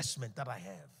the investment that I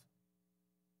have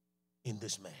in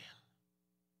this man.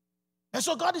 And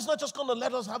so God is not just going to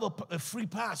let us have a free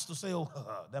pass to say, oh,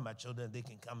 they're my children, they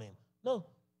can come in. No.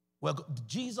 Well,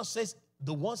 Jesus says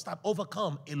the ones that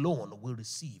overcome alone will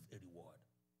receive a reward.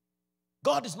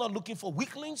 God is not looking for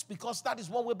weaklings, because that is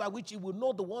one way by which he will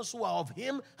know the ones who are of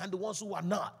him and the ones who are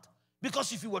not.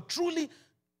 Because if you were truly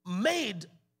made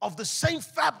of the same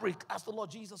fabric as the Lord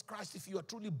Jesus Christ, if you are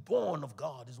truly born of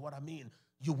God, is what I mean,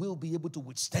 you will be able to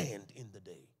withstand in the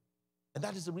day. And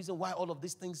that is the reason why all of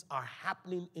these things are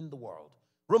happening in the world.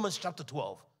 Romans chapter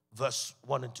 12, verse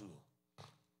 1 and 2.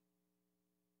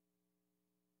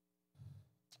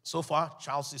 So far,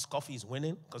 Charles's coffee is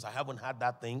winning because I haven't had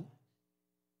that thing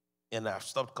and I've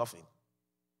stopped coughing.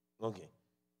 Okay.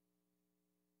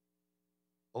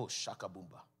 Oh, shaka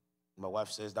boomba. My wife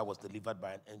says that was delivered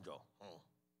by an angel.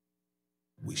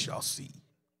 We shall see.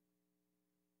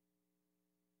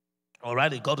 All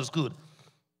righty, God is good.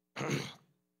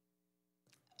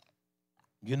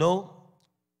 You know,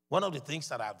 one of the things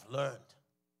that I've learned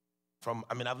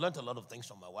I've learned a lot of things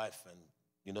from my wife, and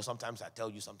You know, sometimes I tell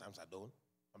you, sometimes I don't.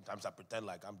 Sometimes I pretend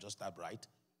like I'm just that bright.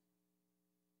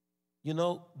 You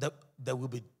know,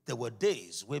 there were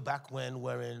days way back when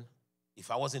wherein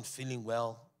if I wasn't feeling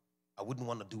well, I wouldn't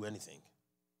want to do anything.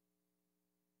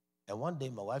 And one day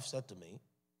my wife said to me,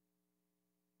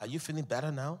 "Are you feeling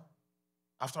better now?"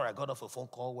 After I got off a phone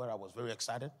call where I was very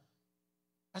excited.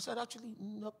 I said, "Actually,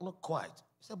 not quite."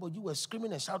 She said, "But you were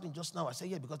screaming and shouting just now." I said,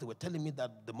 "Yeah, because they were telling me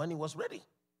that the money was ready."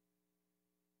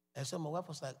 And so my wife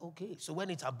was like, "Okay, so when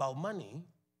it's about money,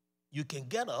 you can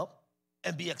get up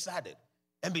and be excited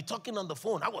and be talking on the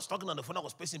phone." I was talking on the phone. I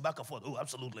was pacing back and forth. "Oh,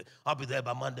 absolutely. I'll be there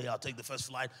by Monday. I'll take the first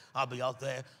flight. I'll be out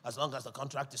there as long as the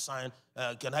contract is signed.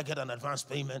 Can I get an advance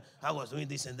payment?" I was doing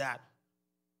this and that.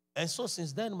 And so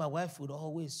since then, my wife would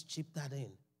always chip that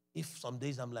in. If some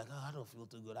days I'm like, "Oh, I don't feel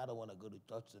too good. I don't want to go to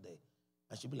church today."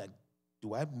 And she'd be like,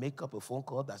 "Do I make up a phone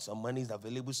call that some money is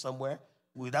available somewhere?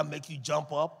 Will that make you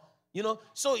jump up?" You know,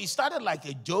 so it started like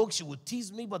a joke. She would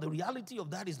tease me, but the reality of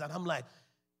that is that I'm like,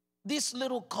 this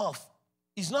little cough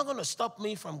is not going to stop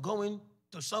me from going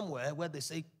to somewhere where they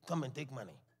say, "Come and take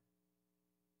money."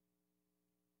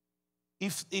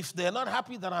 If they're not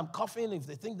happy that I'm coughing, if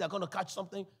they think they're going to catch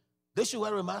something, they should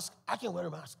wear a mask. I can wear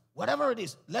a mask. Whatever it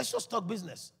is, let's just talk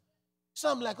business. So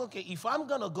I'm like, okay, if I'm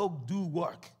going to go do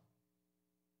work,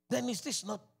 then is this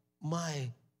not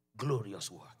my glorious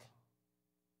work?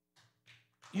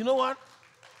 You know what?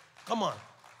 Come on.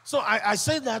 So I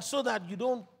say that so that you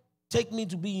don't take me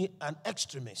to be an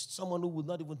extremist, someone who would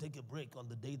not even take a break on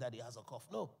the day that he has a cough.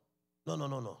 No.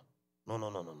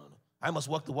 I must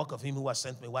work the work of him who has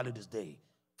sent me while it is day.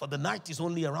 For the night is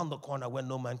only around the corner when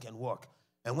no man can work.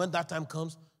 And when that time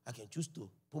comes, I can choose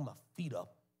to put my feet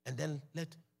up and then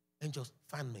let angels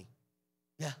fan me.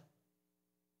 Yeah.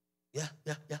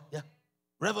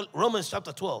 Romans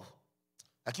chapter 12.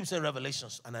 I keep saying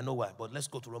Revelations, and I know why, but let's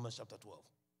go to Romans chapter 12.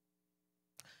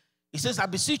 It says, "I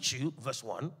beseech you," verse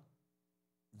 1,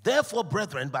 "therefore,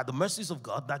 brethren, by the mercies of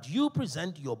God, that you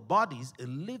present your bodies a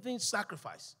living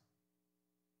sacrifice."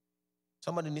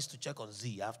 Somebody needs to check on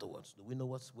Z afterwards. Do we know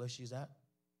where she's at?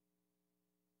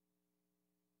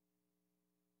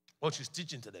 Oh, she's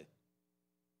teaching today.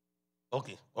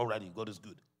 Okay, alrighty, God is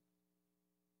good.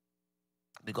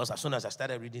 Because as soon as I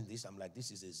started reading this, I'm like,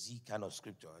 this is a Z kind of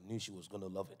scripture. I knew she was going to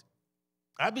love it.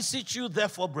 "I beseech you,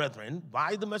 therefore, brethren,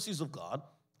 by the mercies of God,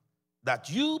 that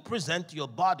you present your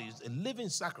bodies a living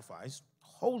sacrifice,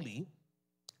 holy,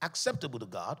 acceptable to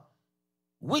God,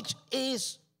 which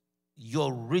is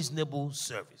your reasonable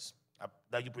service."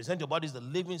 That you present your bodies a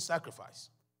living sacrifice,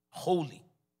 holy,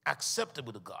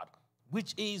 acceptable to God,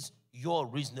 which is your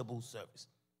reasonable service.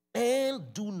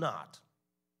 "And do not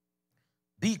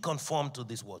be conformed to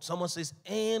this world." Someone says,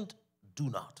 "and do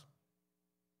not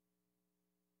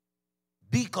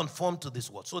be conformed to this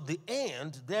world." So the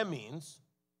 "and" there means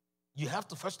you have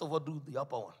to first of all do the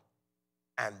upper one.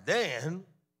 And then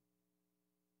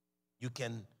you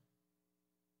can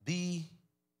be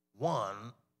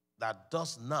one that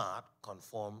does not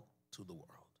conform to the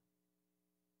world.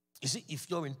 You see, if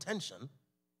your intention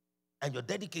and your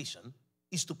dedication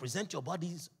is to present your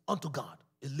bodies unto God,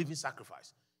 a living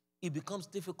sacrifice, it becomes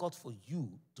difficult for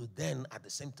you to then, at the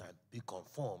same time, be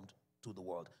conformed to the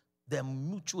world. They're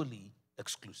mutually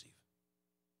exclusive.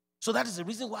 So that is the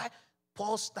reason why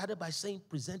Paul started by saying,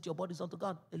 present your bodies unto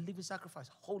God, a living sacrifice,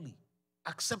 holy,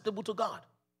 acceptable to God.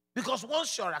 Because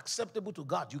once you're acceptable to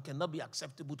God, you cannot be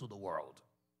acceptable to the world.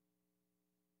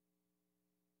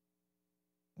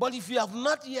 But if you have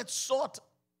not yet sought,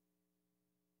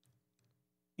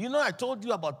 you know, I told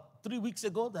you about 3 weeks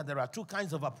ago that there are 2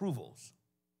 kinds of approvals.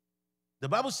 The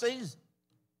Bible says,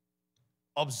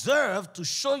 observe to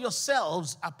show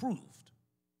yourselves approved.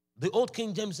 The old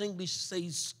King James English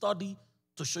says, study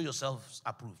to show yourselves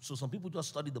approved. So some people just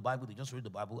study the Bible, they just read the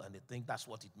Bible, and they think that's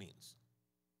what it means.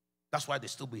 That's why they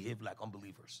still behave like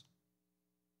unbelievers.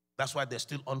 That's why they're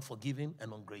still unforgiving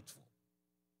and ungrateful.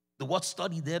 The word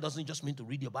study there doesn't just mean to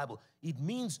read your Bible. It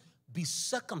means be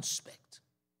circumspect,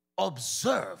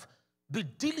 observe, be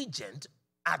diligent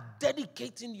at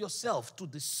dedicating yourself to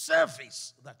the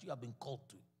service that you have been called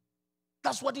to.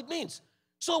 That's what it means.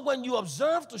 So when you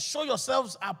observe to show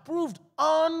yourselves approved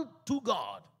unto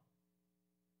God,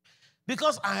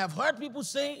 because I have heard people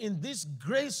say in this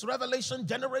grace revelation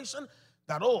generation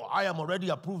that, oh, I am already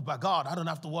approved by God, I don't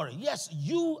have to worry. Yes,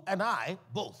 you and I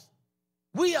both.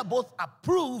 We are both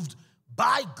approved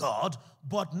by God,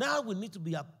 but now we need to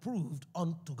be approved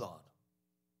unto God.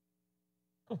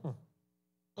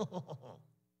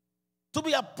 To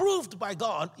be approved by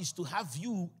God is to have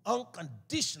you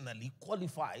unconditionally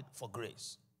qualified for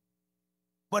grace.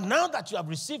 But now that you have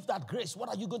received that grace, what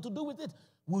are you going to do with it?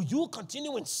 will you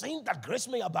continue in sin that grace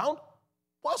may abound?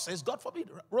 Paul says, God forbid,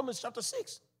 Romans chapter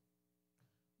 6.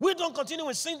 We don't continue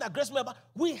in sin that grace may abound.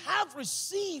 We have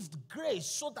received grace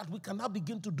so that we can now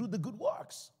begin to do the good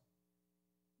works.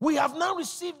 We have now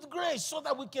received grace so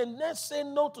that we can then say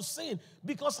no to sin.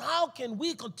 Because how can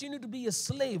we continue to be a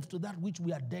slave to that which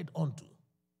we are dead unto?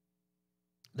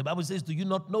 The Bible says, do you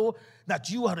not know that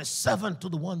you are a servant to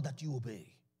the one that you obey?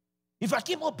 If I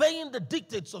keep obeying the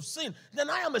dictates of sin, then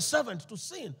I am a servant to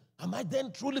sin. Am I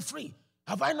then truly free?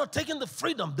 Have I not taken the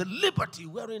freedom, the liberty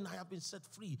wherein I have been set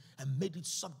free and made it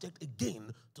subject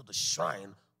again to the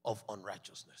shrine of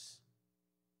unrighteousness?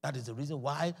 That is the reason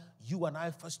why you and I,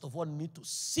 first of all, need to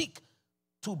seek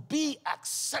to be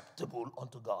acceptable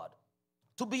unto God,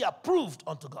 to be approved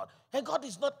unto God. And God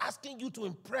is not asking you to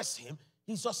impress him.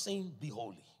 He's just saying, be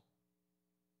holy.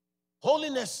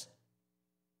 Holiness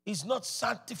is not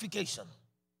sanctification.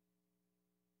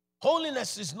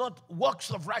 Holiness is not works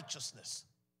of righteousness.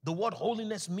 The word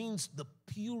holiness means the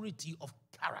purity of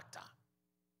character.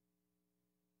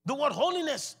 The word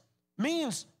holiness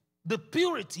means the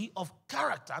purity of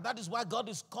character. That is why God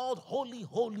is called holy,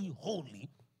 holy, holy,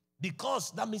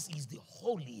 because that means he's the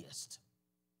holiest.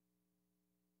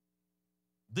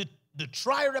 The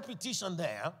tri-repetition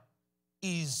there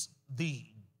is the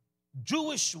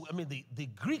Jewish, the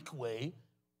Greek way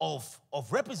of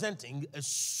representing a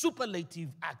superlative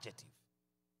adjective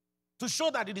to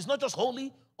show that it is not just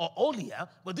holy or holier,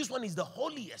 but this one is the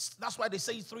holiest. That's why they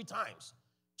say it 3 times.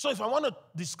 So if I want to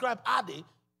describe Ade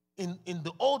in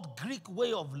the old Greek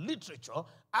way of literature,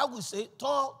 I would say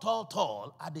tall, tall,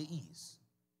 tall Ade is.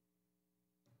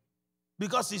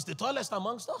 Because he's the tallest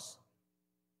amongst us.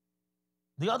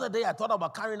 The other day I thought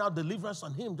about carrying out deliverance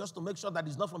on him just to make sure that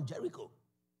he's not from Jericho.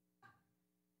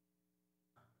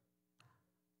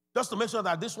 Just to make sure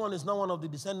that this one is not one of the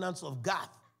descendants of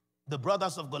Gath, the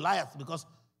brothers of Goliath, because,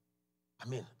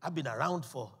 I've been around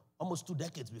for almost 2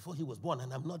 decades before he was born,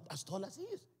 and I'm not as tall as he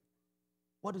is.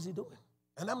 What is he doing?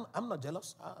 And I'm not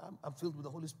jealous. I'm filled with the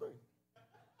Holy Spirit.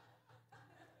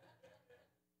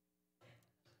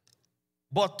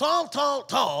 But tall, tall,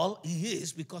 tall he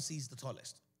is because he's the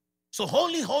tallest. So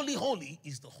holy, holy, holy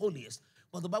is the holiest.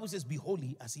 But the Bible says, be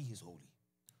holy as he is holy.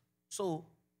 So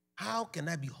how can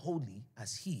I be holy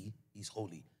as he is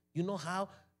holy? You know how?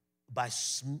 By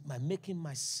making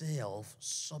myself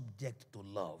subject to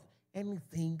love.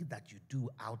 Anything that you do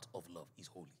out of love is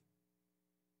holy.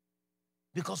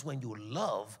 Because when you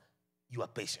love, you are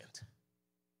patient.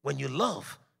 When you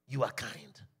love, you are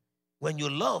kind. When you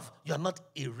love, you're not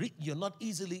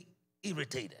easily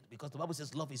irritated, because the Bible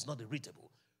says love is not irritable.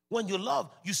 When you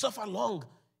love, you suffer long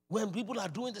when people are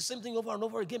doing the same thing over and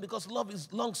over again, because love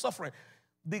is long-suffering.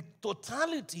 The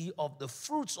totality of the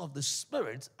fruits of the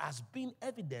Spirit has been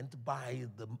evident by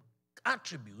the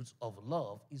attributes of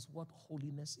love is what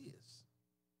holiness is.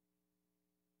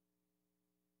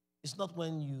 It's not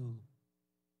when you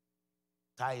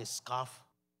tie a scarf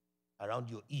around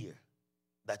your ear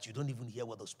that you don't even hear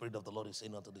what the Spirit of the Lord is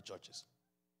saying unto the churches.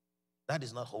 That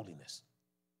is not holiness.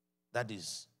 That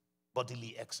is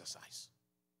bodily exercise.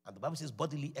 And the Bible says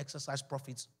bodily exercise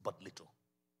profits but little.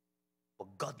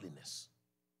 But godliness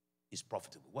is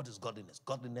profitable. What is godliness?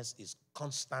 Godliness is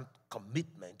constant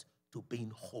commitment to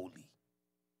being holy.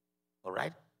 All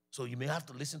right? So you may have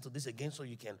to listen to this again so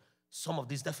you can, some of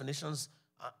these definitions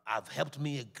have helped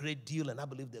me a great deal, and I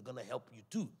believe they're going to help you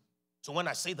too. So when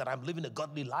I say that I'm living a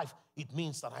godly life, it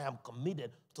means that I am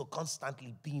committed to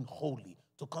constantly being holy,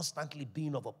 to constantly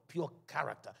being of a pure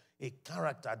character, a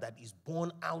character that is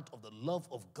born out of the love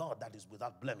of God that is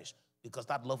without blemish, because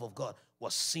that love of God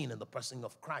was seen in the person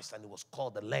of Christ, and it was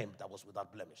called the Lamb that was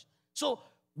without blemish. So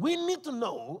we need to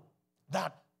know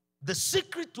that the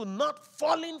secret to not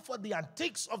falling for the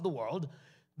antics of the world,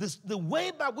 the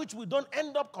way by which we don't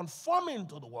end up conforming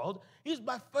to the world, is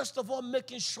by first of all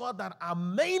making sure that our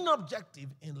main objective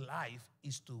in life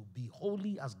is to be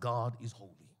holy as God is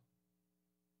holy.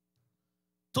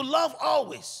 To love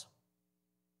always.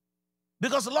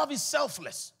 Because love is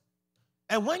selfless.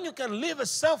 And when you can live a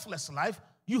selfless life,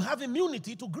 you have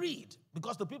immunity to greed.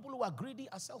 Because the people who are greedy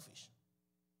are selfish.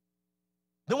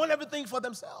 They want everything for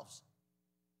themselves.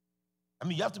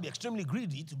 You have to be extremely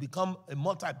greedy to become a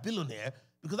multi-billionaire,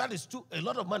 because that is a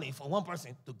lot of money for one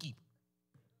person to keep.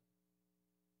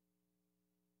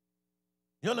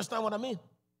 You understand what I mean?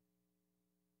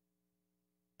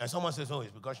 And someone says, oh,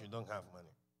 it's because you don't have money.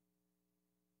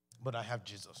 But I have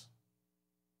Jesus.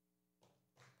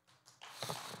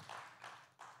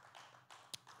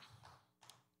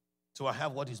 So I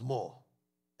have what is more,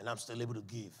 and I'm still able to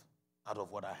give out of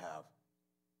what I have.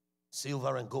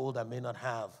 Silver and gold I may not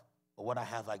have, But what I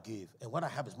have, I give. And what I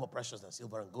have is more precious than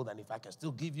silver and gold. And if I can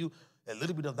still give you a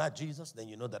little bit of that, Jesus, then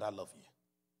you know that I love you.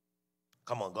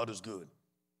 Come on, God is good.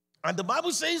 And the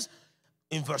Bible says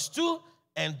in verse 2,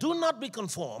 and do not be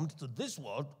conformed to this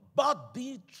world, but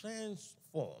be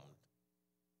transformed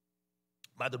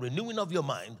by the renewing of your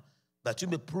mind, that you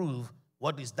may prove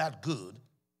what is that good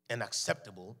and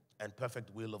acceptable and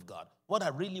perfect will of God. What I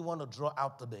really want to draw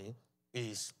out today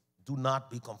is do not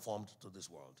be conformed to this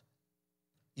world.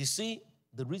 You see,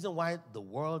 the reason why the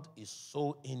world is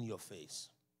so in your face,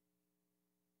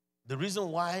 the reason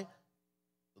why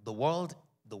the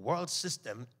world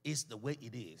system is the way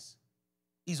it is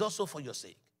also for your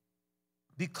sake.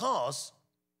 Because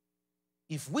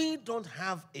if we don't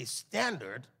have a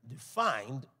standard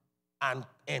defined and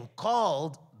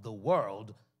called the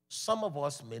world, some of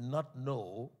us may not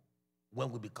know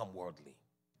when we become worldly.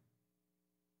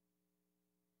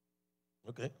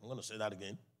 Okay, I'm going to say that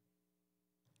again.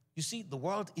 You see, the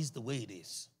world is the way it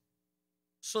is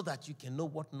so that you can know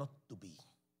what not to be.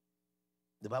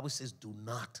 The Bible says, do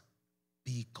not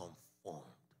be conformed.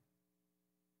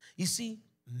 You see,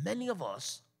 many of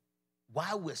us,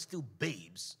 while we're still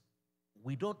babes,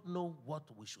 we don't know what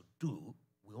we should do.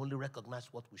 We only recognize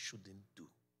what we shouldn't do.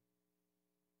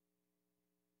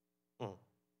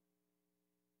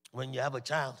 When you have a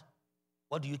child,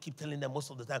 what do you keep telling them most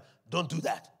of the time? Don't do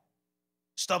that.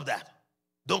 Stop that.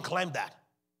 Don't climb that.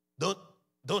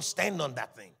 Don't stand on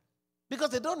that thing. Because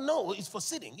they don't know it's for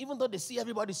sitting, even though they see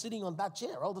everybody sitting on that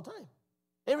chair all the time.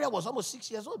 Ariel was almost 6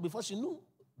 years old before she knew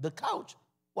the couch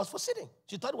was for sitting.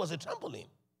 She thought it was a trampoline.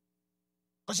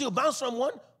 Because she would bounce from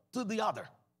one to the other.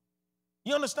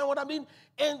 You understand what I mean?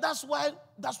 And that's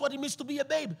what it means to be a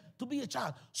babe, to be a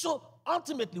child. So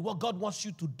ultimately what God wants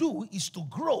you to do is to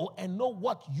grow and know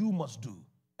what you must do.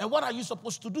 And what are you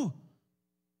supposed to do?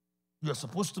 You're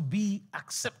supposed to be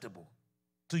acceptable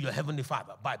to your Heavenly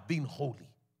Father by being holy.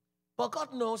 But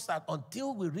God knows that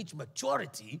until we reach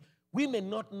maturity, we may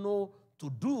not know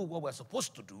to do what we're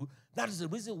supposed to do. That is the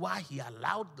reason why He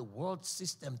allowed the world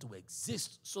system to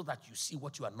exist, so that you see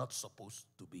what you are not supposed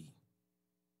to be.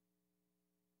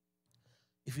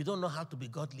 If you don't know how to be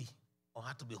godly or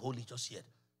how to be holy just yet,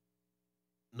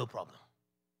 no problem.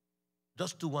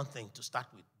 Just do one thing to start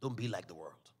with. Don't be like the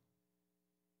world.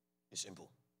 It's simple.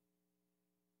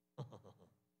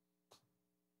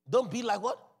 Don't be like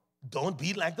what? Don't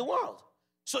be like the world.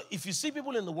 So if you see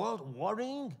people in the world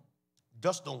worrying,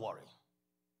 just don't worry.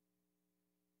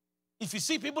 If you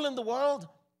see people in the world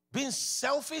being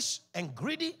selfish and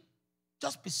greedy,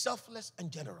 just be selfless and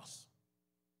generous.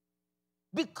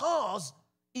 Because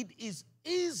it is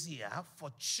easier for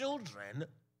children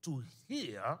to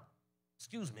hear,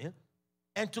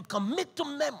 and to commit to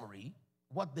memory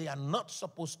what they are not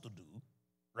supposed to do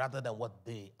rather than what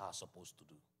they are supposed to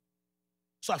do.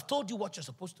 So I've told you what you're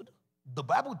supposed to do. The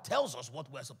Bible tells us what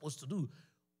we're supposed to do,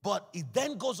 but it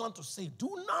then goes on to say, do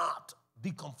not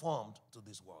be conformed to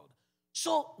this world.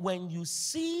 So when you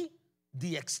see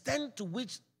the extent to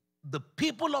which the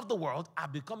people of the world are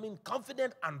becoming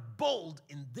confident and bold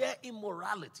in their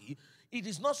immorality, it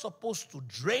is not supposed to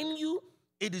drain you.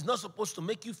 It is not supposed to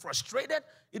make you frustrated.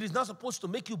 It is not supposed to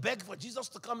make you beg for Jesus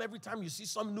to come every time you see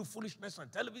some new foolishness on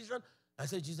television. I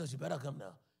say, Jesus, you better come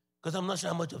now, because I'm not sure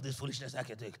how much of this foolishness I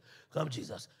can take. Come,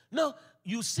 Jesus. No,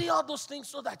 you see all those things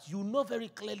so that you know very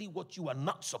clearly what you are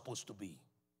not supposed to be.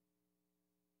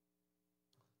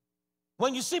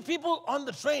 When you see people on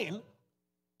the train,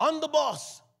 on the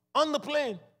bus, on the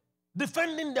plane,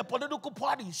 defending their political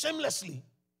party shamelessly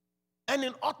and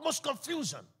in utmost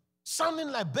confusion, sounding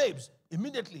like babes,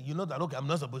 immediately you know that, okay, I'm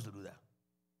not supposed to do that.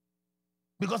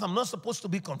 Because I'm not supposed to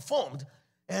be conformed,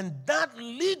 and that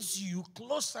leads you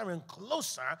closer and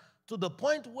closer to the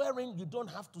point wherein you don't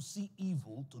have to see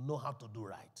evil to know how to do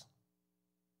right.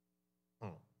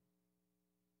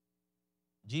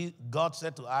 God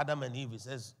said to Adam and Eve, He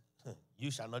says, you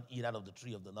shall not eat out of the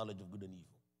tree of the knowledge of good and evil.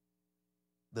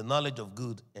 The knowledge of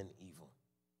good and evil.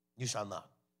 You shall not.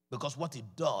 Because what it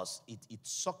does, it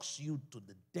sucks you to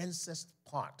the densest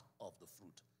part of the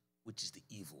fruit, which is the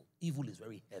evil. Evil is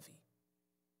very heavy.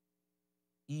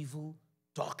 Evil,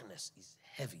 darkness is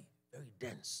heavy, very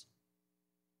dense.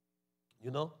 You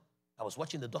know, I was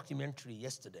watching the documentary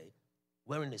yesterday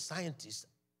wherein a scientist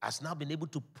has now been able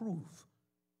to prove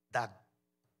that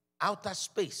outer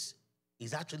space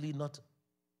is actually not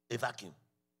a vacuum.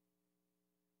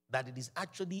 That it is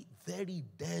actually very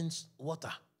dense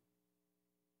water.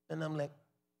 And I'm like,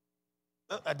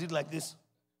 I did like this.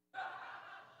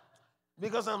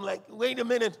 Because I'm like, wait a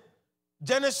minute.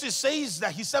 Genesis says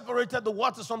that He separated the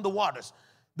waters from the waters.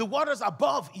 The waters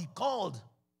above, He called.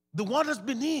 The waters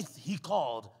beneath, He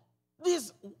called.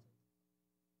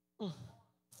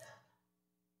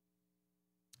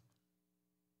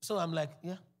 So I'm like,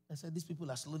 yeah. I said, these people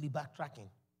are slowly backtracking.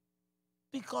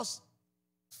 Because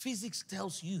physics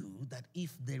tells you that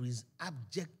if there is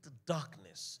abject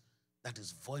darkness that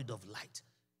is void of light,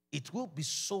 it will be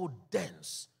so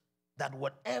dense that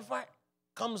whatever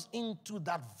comes into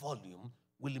that volume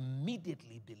will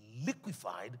immediately be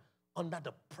liquefied under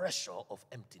the pressure of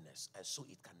emptiness, and so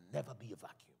it can never be a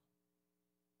vacuum.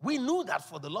 We knew that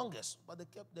for the longest, but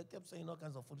they kept saying all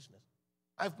kinds of foolishness.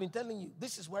 I've been telling you,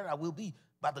 this is where I will be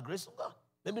by the grace of God.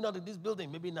 Maybe not in this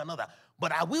building, maybe in another,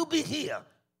 but I will be here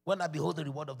when I behold the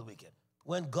reward of the wicked.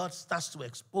 When God starts to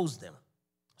expose them,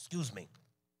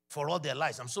 for all their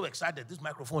lies. I'm so excited. This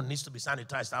microphone needs to be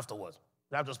sanitized afterwards.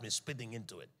 I've just been spitting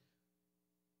into it.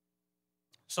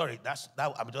 Sorry,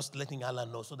 I'm just letting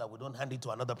Alan know so that we don't hand it to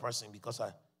another person because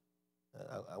I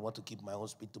want to keep my own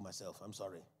spit to myself. I'm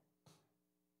sorry.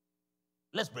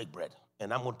 Let's break bread,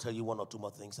 and I'm going to tell you one or two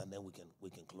more things, and then we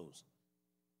can close.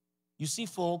 You see,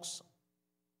 folks,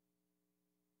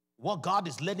 what God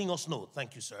is letting us know,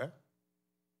 thank you, sir,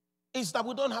 is that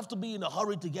we don't have to be in a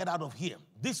hurry to get out of here.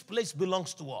 This place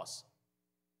belongs to us.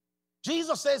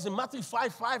 Jesus says in Matthew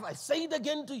 5:5, I say it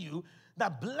again to you,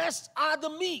 that blessed are the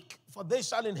meek, for they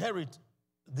shall inherit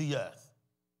the earth.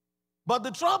 But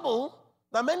the trouble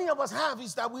that many of us have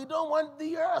is that we don't want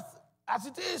the earth as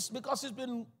it is because it's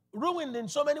been ruined in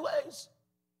so many ways.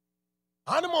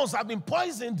 Animals have been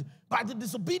poisoned by the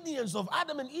disobedience of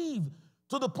Adam and Eve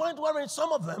to the point wherein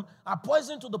some of them are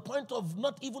poisoned to the point of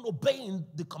not even obeying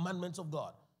the commandments of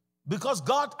God. Because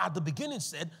God at the beginning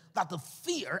said that the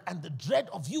fear and the dread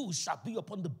of you shall be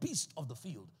upon the beast of the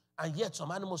field. And yet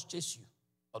some animals chase you,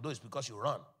 although it's because you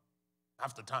run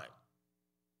after time.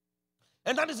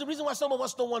 And that is the reason why some of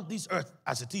us don't want this earth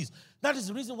as it is. That is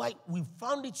the reason why we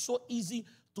found it so easy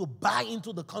to buy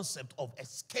into the concept of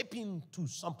escaping to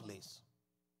someplace.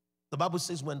 The Bible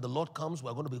says when the Lord comes,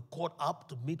 we're going to be caught up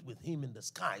to meet with him in the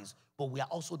skies, but we are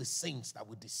also the saints that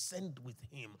will descend with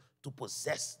him to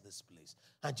possess this place.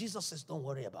 And Jesus says, don't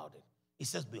worry about it. He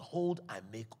says, behold, I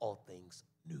make all things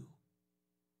new.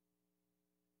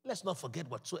 Let's not forget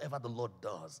whatsoever the Lord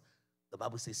does, the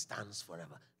Bible says stands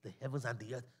forever. The heavens and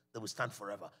the earth, they will stand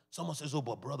forever. Someone says, oh,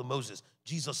 but brother Moses,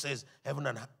 Jesus says heaven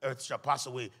and earth shall pass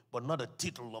away, but not a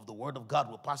tittle of the word of God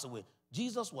will pass away.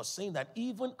 Jesus was saying that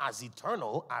even as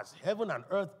eternal as heaven and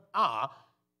earth are,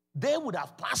 they would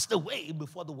have passed away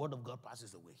before the word of God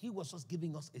passes away. He was just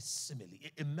giving us a simile,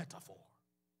 a metaphor.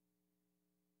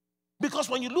 Because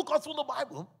when you look all through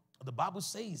the Bible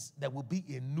says there will be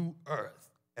a new earth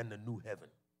and a new heaven.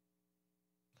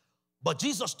 But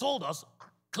Jesus told us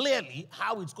clearly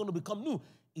how it's going to become new.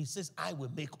 He says, I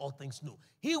will make all things new.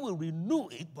 He will renew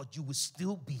it, but you will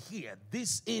still be here.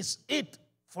 This is it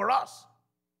for us.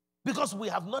 Because we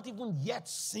have not even yet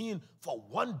seen for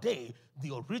one day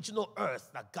the original earth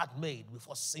that God made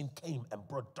before sin came and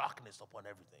brought darkness upon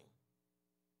everything.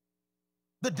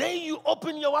 The day you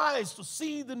open your eyes to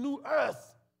see the new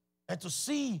earth and to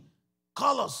see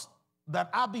colors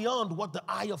that are beyond what the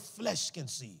eye of flesh can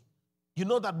see. You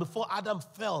know that before Adam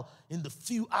fell in the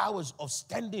few hours of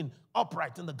standing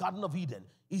upright in the Garden of Eden,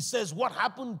 he says, what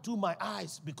happened to my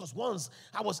eyes? Because once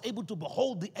I was able to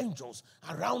behold the angels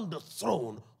around the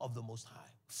throne of the Most High.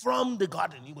 From the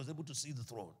garden, he was able to see the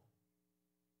throne.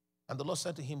 And the Lord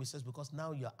said to him, he says, because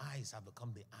now your eyes have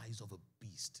become the eyes of a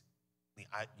beast,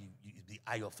 the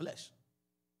eye of flesh.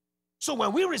 So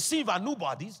when we receive our new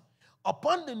bodies,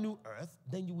 upon the new earth,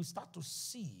 then you will start to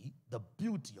see the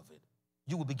beauty of it.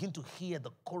 You will begin to hear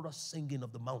the chorus singing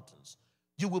of the mountains.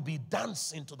 You will be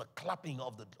dancing to the clapping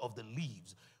of the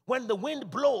leaves. When the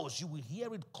wind blows, you will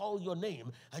hear it call your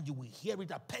name, and you will hear it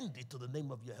appended to the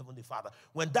name of your heavenly Father.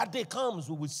 When that day comes,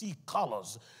 we will see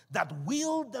colors that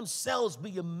will themselves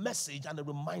be a message and a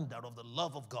reminder of the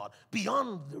love of God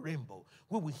beyond the rainbow.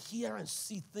 We will hear and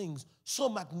see things so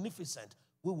magnificent.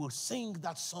 We will sing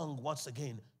that song once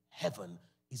again, heaven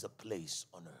is a place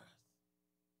on earth.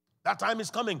 That time is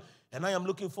coming, and I am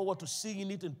looking forward to seeing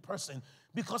it in person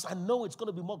because I know it's going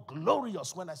to be more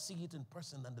glorious when I see it in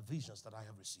person than the visions that I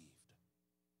have received.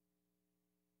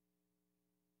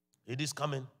 It is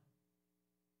coming.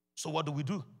 So what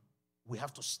do? We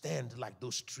have to stand like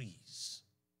those trees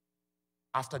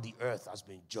after the earth has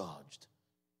been judged,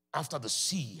 after the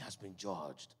sea has been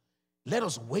judged. Let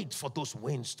us wait for those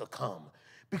winds to come.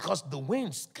 Because the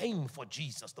winds came for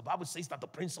Jesus. The Bible says that the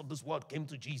prince of this world came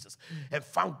to Jesus and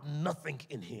found nothing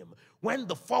in him. When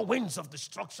the four winds of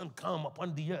destruction come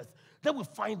upon the earth, they will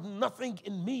find nothing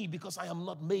in me because I am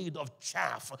not made of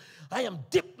chaff. I am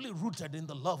deeply rooted in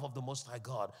the love of the Most High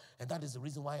God. And that is the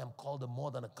reason why I am called a more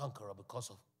than a conqueror, because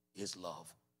of his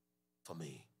love for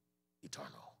me.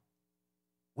 eternal.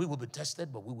 We will be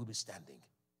tested, but we will be standing.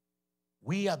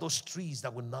 We are those trees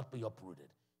that will not be uprooted,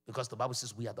 because the Bible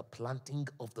says we are the planting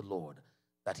of the Lord,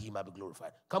 that he might be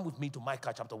glorified. Come with me to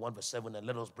Micah chapter 1 verse 7, and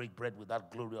let us break bread with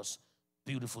that glorious,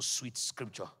 beautiful, sweet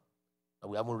scripture that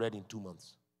we haven't read in 2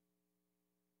 months.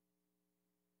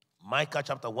 Micah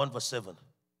chapter 1 verse 7.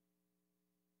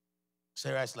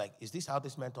 Sarah is like, is this how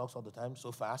this man talks all the time,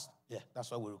 so fast? Yeah,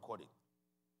 that's why we're recording.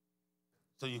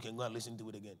 So you can go and listen to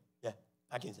it again. Yeah,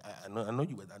 I know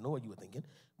you were. I know what you were thinking.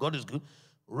 God is good.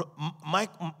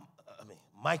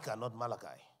 Micah, not Malachi.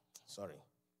 Sorry.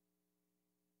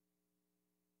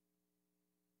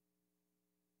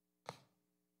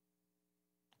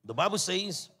 The Bible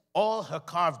says, all her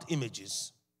carved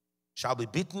images shall be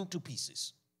beaten to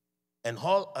pieces, and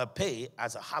all her pay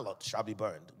as a harlot shall be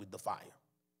burned with the fire.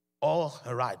 All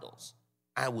her idols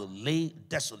I will lay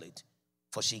desolate,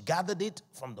 for she gathered it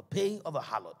from the pay of a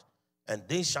harlot, and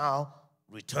they shall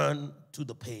return to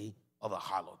the pay of a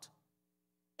harlot.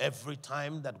 Every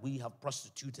time that we have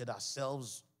prostituted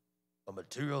ourselves for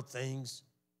material things,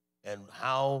 and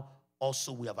how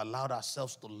also we have allowed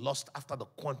ourselves to lust after the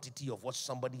quantity of what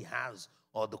somebody has,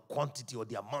 or the quantity or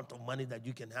the amount of money that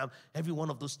you can have, every one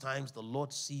of those times the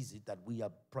Lord sees it that we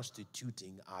are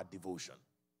prostituting our devotion.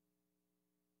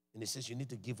 And he says you need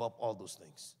to give up all those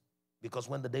things. Because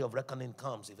when the day of reckoning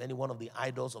comes, if any one of the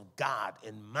idols of God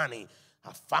and money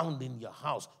are found in your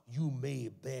house, you may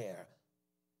bear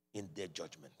in their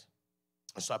judgment.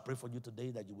 And so I pray for you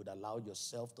today that you would allow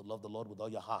yourself to love the Lord with all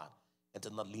your heart and to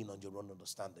not lean on your own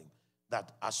understanding.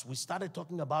 That as we started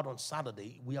talking about on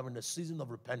Saturday, we are in a season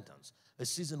of repentance, a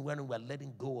season when we're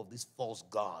letting go of these false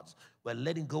gods. We're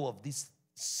letting go of this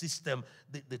system,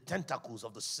 the tentacles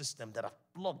of the system that are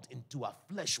plugged into our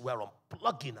flesh. We're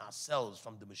unplugging ourselves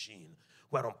from the machine.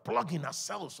 We're unplugging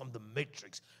ourselves from the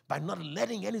matrix by not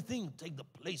letting anything take the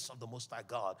place of the Most High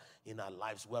God in our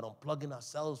lives. We're unplugging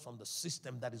ourselves from the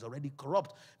system that is already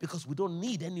corrupt, because we don't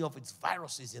need any of its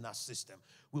viruses in our system.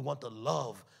 We want to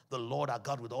love the Lord our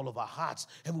God with all of our hearts,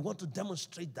 and we want to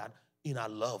demonstrate that in our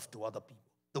love to other people.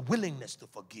 The willingness to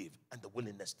forgive and the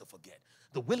willingness to forget.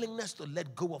 The willingness to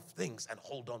let go of things and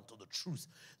hold on to the truth.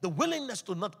 The willingness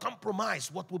to not compromise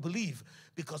what we believe,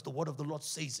 because the word of the Lord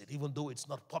says it, even though it's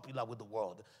not popular with the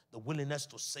world. The willingness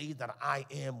to say that I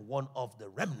am one of the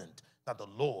remnant that the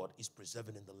Lord is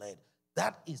preserving in the land.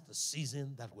 That is the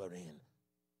season that we're in.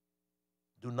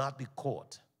 Do not be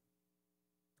caught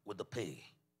with the pay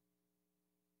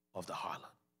of the harlot.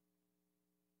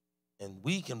 And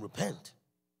we can repent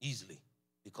easily,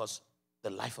 because the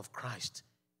life of Christ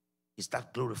is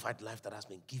that glorified life that has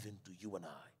been given to you and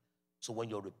I. So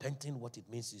when you're repenting, what it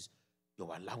means is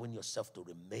you're allowing yourself to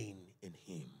remain in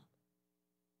him.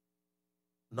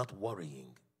 Not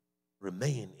worrying.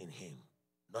 Remain in him.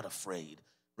 Not afraid.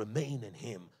 Remain in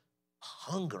him.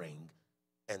 Hungering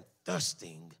and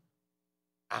thirsting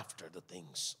after the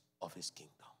things of his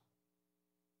kingdom.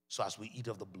 So as we eat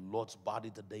of the Lord's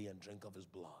body today and drink of his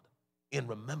blood, in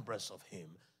remembrance of him,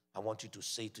 I want you to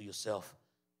say to yourself,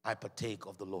 I partake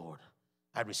of the Lord.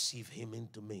 I receive him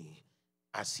into me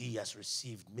as he has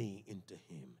received me into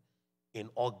him. In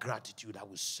all gratitude, I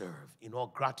will serve. In all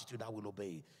gratitude, I will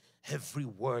obey every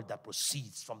word that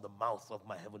proceeds from the mouth of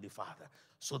my heavenly Father,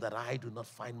 so that I do not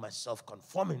find myself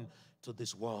conforming to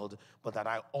this world, but that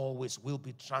I always will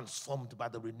be transformed by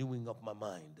the renewing of my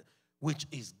mind, which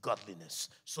is godliness,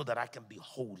 so that I can be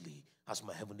holy as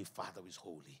my heavenly Father is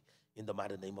holy. In the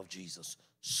mighty name of Jesus,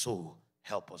 so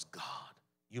help us, God.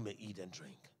 You may eat and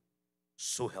drink.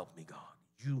 So help me, God.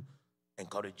 I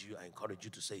encourage you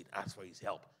to say it. Ask for his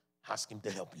help. Ask him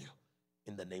to help you.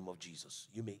 In the name of Jesus,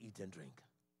 you may eat and drink.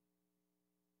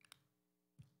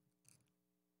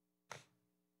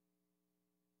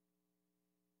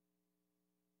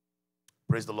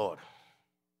 Praise the Lord.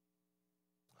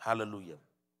 Hallelujah.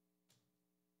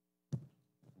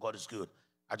 God is good.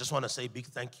 I just want to say a big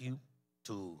thank you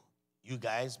to you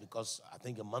guys, because I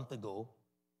think a month ago,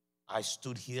 I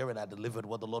stood here and I delivered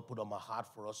what the Lord put on my heart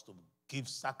for us to give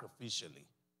sacrificially.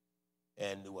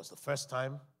 And it was the first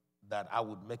time that I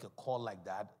would make a call like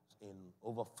that in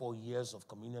over 4 years of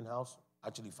Communion House,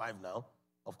 actually 5 now,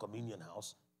 of Communion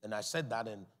House. And I said that,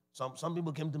 and some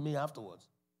people came to me afterwards,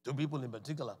 2 people in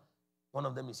particular. One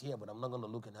of them is here, but I'm not going to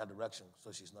look in her direction,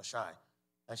 so she's not shy.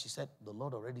 And she said, the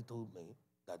Lord already told me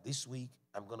that this week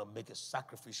I'm going to make a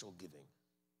sacrificial giving.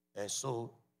 And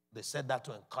so they said that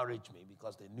to encourage me,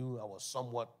 because they knew I was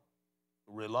somewhat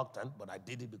reluctant, but I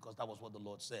did it because that was what the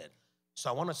Lord said. So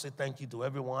I want to say thank you to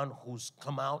everyone who's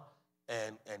come out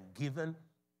and given.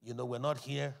 You know, we're not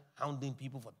here hounding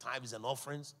people for tithes and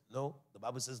offerings. No, the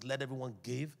Bible says let everyone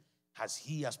give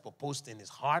has proposed in his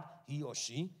heart, he or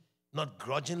she, not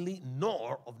grudgingly,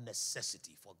 nor of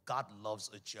necessity, for God loves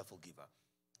a cheerful giver.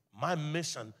 My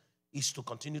mission is to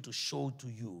continue to show to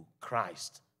you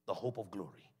Christ, the hope of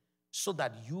glory, so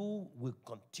that you will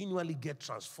continually get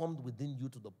transformed within you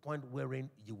to the point wherein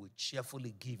you will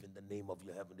cheerfully give in the name of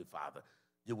your Heavenly Father.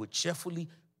 You will cheerfully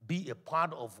be a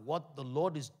part of what the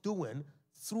Lord is doing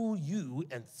through you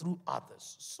and through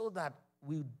others, so that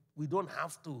we don't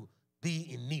have to be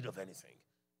in need of anything.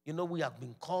 You know, we have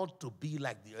been called to be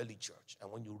like the early church.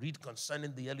 And when you read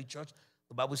concerning the early church,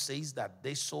 the Bible says that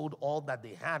they sold all that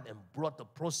they had and brought the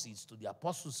proceeds to the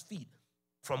apostles' feet,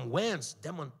 from whence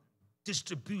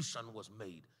distribution was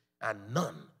made, and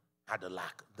none had a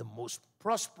lack. The most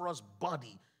prosperous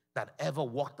body that ever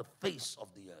walked the face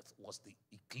of the earth was the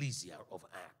ecclesia of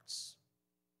Acts.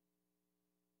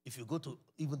 If you go to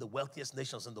even the wealthiest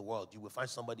nations in the world, you will find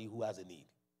somebody who has a need.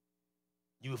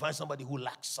 You will find somebody who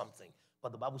lacks something.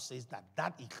 But the Bible says that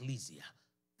that ecclesia,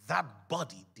 that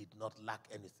body did not lack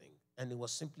anything. And it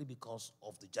was simply because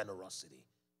of the generosity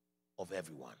of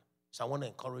everyone. So I want to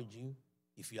encourage you,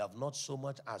 if you have not so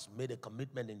much as made a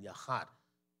commitment in your heart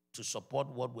to support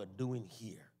what we're doing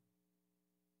here,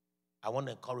 I want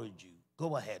to encourage you,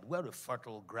 go ahead. We're a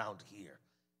fertile ground here.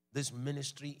 This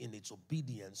ministry in its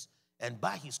obedience and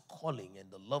by his calling and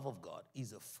the love of God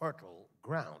is a fertile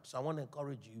ground. So I want to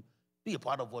encourage you, be a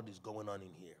part of what is going on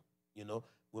in here. You know,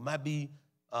 we might be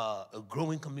a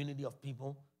growing community of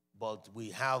people, but we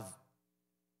have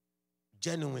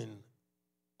genuine,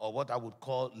 or what I would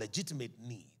call legitimate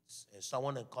needs. And so I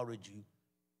want to encourage you,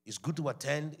 it's good to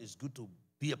attend, it's good to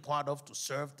be a part of, to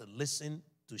serve, to listen,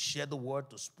 to share the word,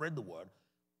 to spread the word,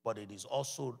 but it is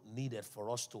also needed for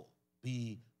us to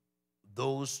be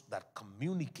those that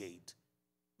communicate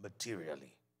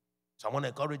materially. So I want to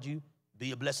encourage you,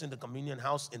 be a blessing to Communion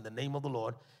House in the name of the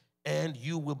Lord, and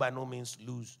you will by no means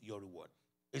lose your reward.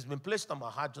 It's been placed on my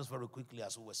heart just very quickly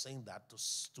as we were saying that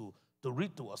to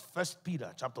read to us 1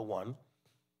 Peter chapter 1.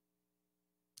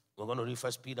 We're going to read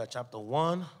 1 Peter chapter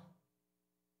 1,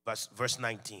 verse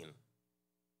 19.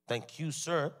 Thank you,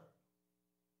 sir.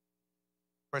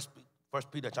 1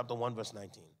 Peter chapter 1, verse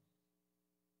 19.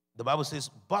 The Bible says,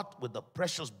 but with the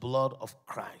precious blood of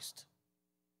Christ,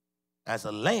 as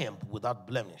a lamb without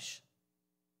blemish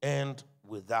and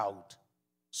without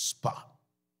spot.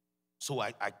 So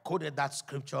I quoted that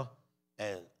scripture,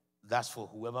 and that's for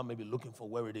whoever may be looking for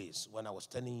where it is. When I was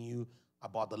telling you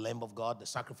about the Lamb of God, the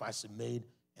sacrifice he made,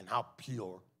 and how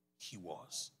pure he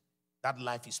was. That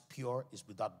life is pure, is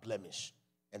without blemish,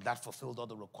 and that fulfilled all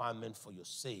the requirements for your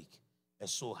sake. And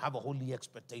so have a holy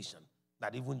expectation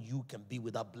that even you can be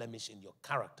without blemish in your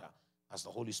character as the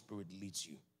Holy Spirit leads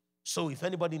you. So if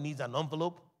anybody needs an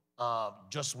envelope,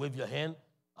 just wave your hand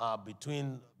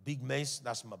between Big Mace,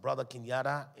 that's my brother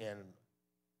Kenyatta, and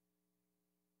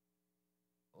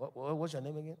what's your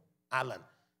name again? Alan.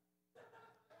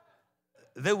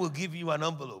 They will give you an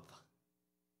envelope.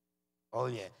 Oh,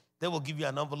 yeah. They will give you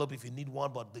an envelope if you need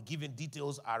one, but the giving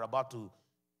details are about to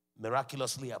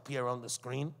miraculously appear on the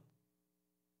screen.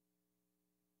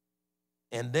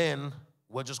 And then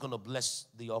we're just going to bless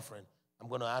the offering. I'm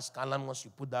going to ask Alan, once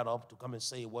you put that up, to come and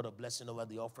say what a blessing over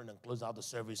the offering and close out the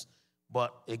service.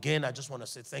 But again, I just want to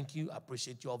say thank you. I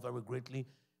appreciate you all very greatly.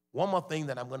 One more thing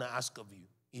that I'm going to ask of you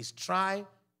is try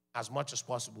as much as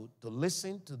possible to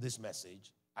listen to this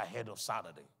message ahead of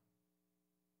Saturday.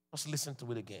 Just listen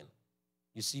to it again.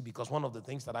 You see, because one of the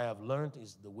things that I have learned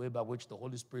is the way by which the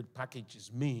Holy Spirit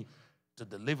packages me to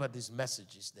deliver these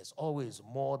messages. There's always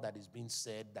more that is being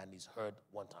said than is heard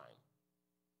one time.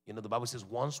 You know, the Bible says,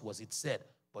 once was it said,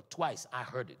 but twice I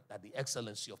heard it, that the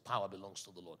excellency of power belongs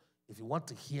to the Lord. If you want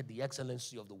to hear the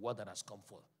excellency of the word that has come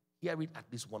forth, hear it at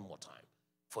least one more time.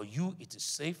 For you, it is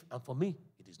safe, and for me,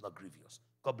 it is not grievous.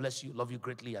 God bless you, love you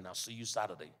greatly, and I'll see you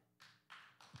Saturday.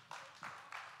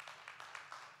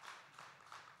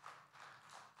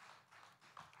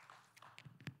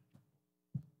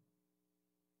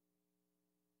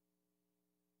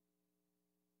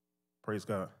 Praise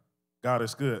God. God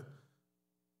is good.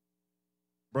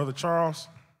 Brother Charles,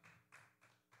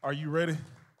 are you ready?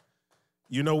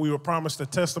 You know we were promised a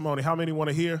testimony. How many want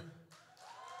to hear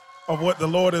of what the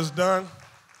Lord has done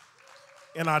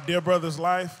in our dear brother's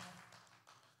life?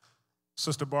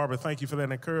 Sister Barbara, thank you for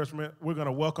that encouragement. We're going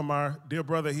to welcome our dear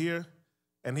brother here,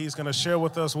 and he's going to share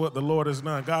with us what the Lord has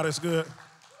done. God is good.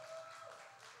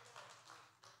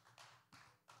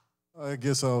 I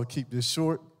guess I'll keep this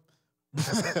short.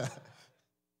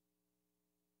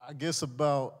 I guess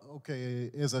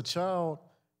as a child,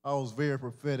 I was very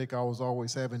prophetic. I was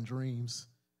always having dreams.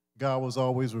 God was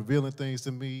always revealing things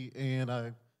to me, and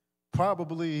I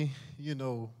probably,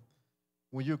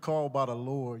 when you're called by the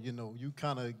Lord,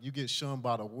 you get shunned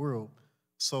by the world.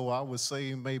 So I would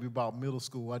say maybe about middle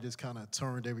school, I just kind of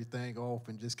turned everything off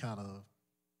and just kind of,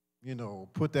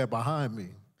 put that behind me.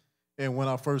 And when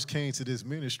I first came to this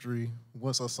ministry,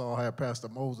 once I saw how Pastor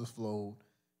Moses flowed,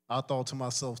 I thought to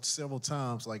myself several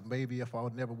times, like maybe if I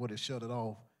never would have shut it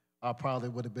off, I probably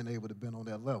would have been able to been on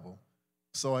that level.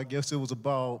 So I guess it was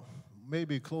about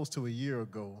maybe close to a year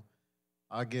ago.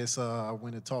 I guess I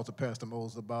went and talked to Pastor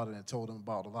Moses about it and told him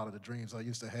about a lot of the dreams I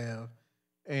used to have.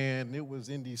 And it was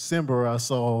in December I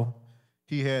saw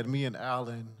he had me and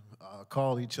Alan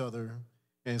call each other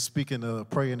and speaking to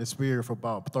pray in the spirit for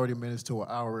about 30 minutes to an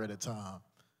hour at a time.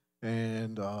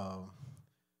 And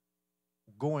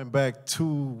going back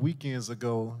 2 weekends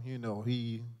ago,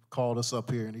 he called us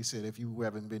up here and he said, if you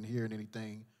haven't been hearing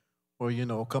anything, or,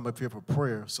 come up here for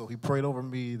prayer. So he prayed over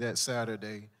me that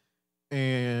Saturday.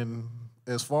 And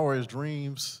as far as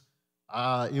dreams,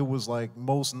 it was like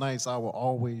most nights I would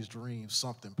always dream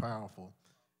something powerful.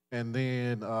 And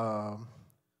then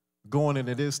going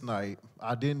into this night,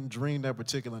 I didn't dream that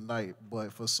particular night,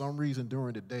 but for some reason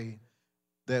during the day,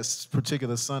 that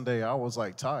particular Sunday, I was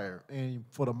like tired. And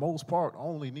for the most part, I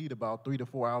only need about 3 to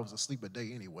 4 hours of sleep a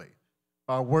day anyway.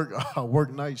 I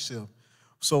work night shift.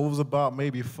 So it was about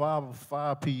maybe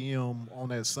 5 p.m. on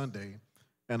that Sunday,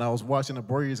 and I was watching the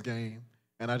Braves game,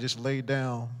 and I just laid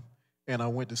down, and I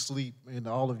went to sleep. And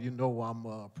all of you know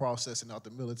I'm processing out the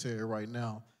military right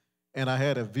now. And I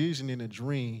had a vision in a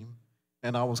dream,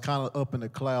 and I was kind of up in the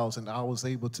clouds, and I was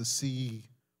able to see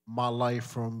my life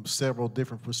from several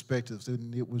different perspectives.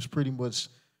 And it was pretty much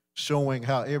showing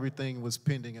how everything was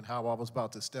pending and how I was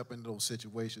about to step into those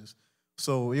situations.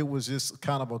 So it was just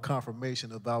kind of a confirmation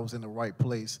that I was in the right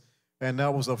place. And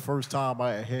that was the first time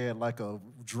I had like a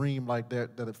dream like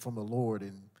that from the Lord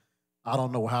in I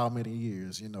don't know how many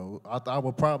years, I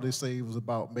would probably say it was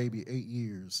about maybe 8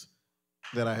 years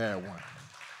that I had one.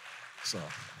 So.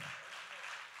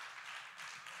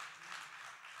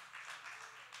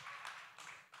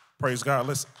 Praise God.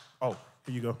 Listen. Oh,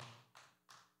 here you go.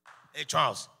 Hey,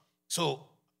 Charles. So,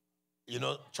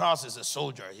 Charles is a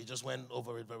soldier. He just went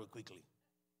over it very quickly.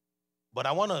 But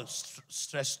I want to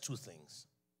stress 2 things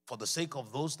for the sake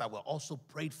of those that were also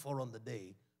prayed for on the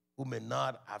day who may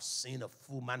not have seen a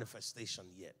full manifestation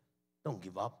yet. Don't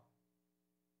give up.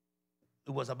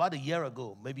 It was about a year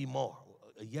ago, maybe more.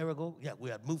 A year ago? Yeah, we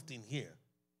had moved in here.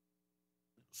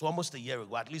 So almost a year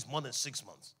ago, at least more than 6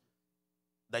 months,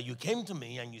 that you came to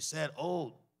me and you said,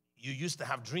 oh, you used to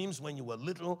have dreams when you were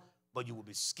little, but you would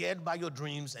be scared by your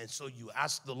dreams, and so you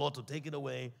asked the Lord to take it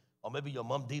away, or maybe your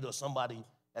mom did or somebody,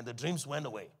 and the dreams went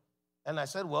away. And I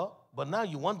said, well, but now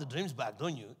you want the dreams back,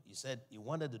 don't you? He said he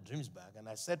wanted the dreams back. And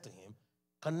I said to him,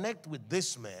 connect with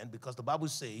this man, because the Bible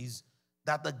says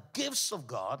that the gifts of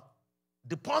God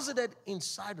deposited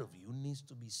inside of you needs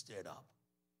to be stirred up.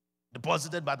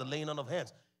 Deposited by the laying on of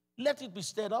hands. Let it be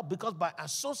stirred up, because by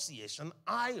association,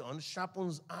 iron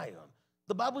sharpens iron.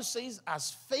 The Bible says,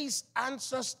 as face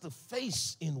answers to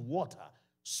face in water,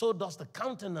 so does the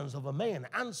countenance of a man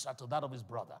answer to that of his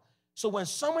brother. So when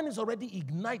someone is already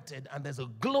ignited and there's a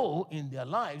glow in their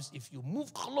lives, if you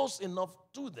move close enough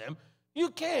to them, you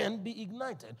can be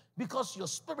ignited, because your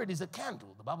spirit is a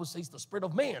candle. The Bible says the spirit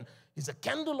of man is a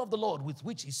candle of the Lord with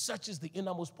which he searches the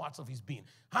innermost parts of his being.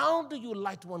 How do you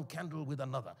light one candle with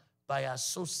another? By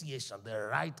association, the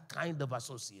right kind of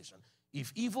association.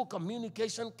 If evil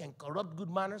communication can corrupt good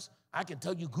manners, I can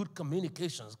tell you good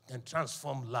communications can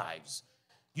transform lives.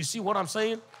 You see what I'm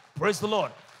saying? Praise the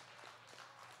Lord.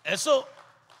 And so,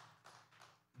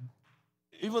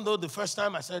 even though the first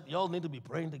time I said, y'all need to be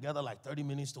praying together like 30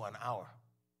 minutes to an hour,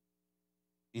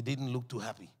 he didn't look too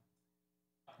happy.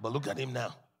 But look at him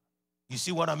now. You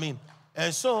see what I mean?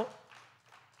 And so,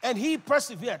 and he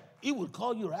persevered. He would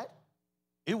call you, right?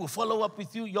 He will follow up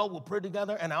with you. Y'all will pray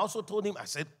together. And I also told him, I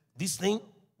said, this thing,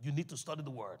 you need to study the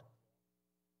word.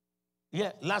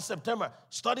 Yeah, last September,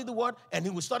 study the word, and he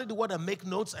would study the word and make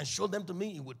notes and show them to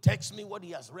me. He would text me what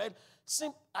he has read.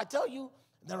 I tell you,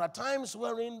 there are times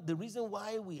wherein the reason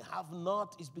why we have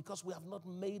not is because we have not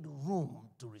made room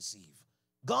to receive.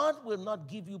 God will not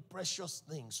give you precious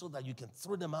things so that you can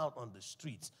throw them out on the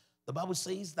streets. The Bible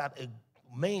says that a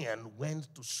man went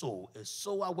to sow, a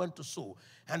sower went to sow,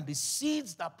 and the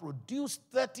seeds that produced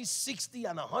 30, 60,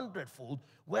 and 100-fold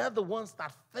were the ones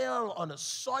that fell on a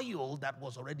soil that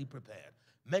was already prepared.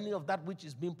 Many of that which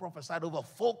is being prophesied over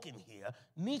folk in here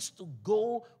needs to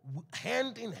go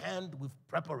hand in hand with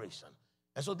preparation.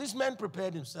 And so this man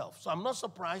prepared himself. So I'm not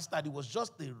surprised that it was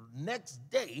just the next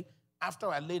day after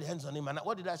I laid hands on him. And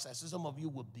what did I say? I said, some of you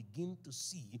will begin to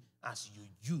see as you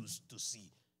used to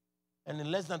see. And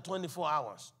in less than 24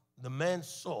 hours, the man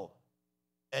saw.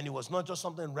 And it was not just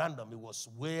something random. It was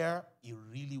where he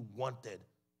really wanted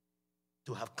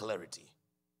to have clarity,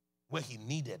 where he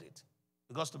needed it.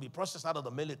 Because to be processed out of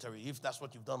the military, if that's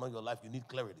what you've done all your life, you need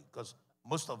clarity. Because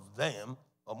most of them,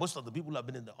 or most of the people who have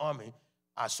been in the army,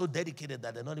 are so dedicated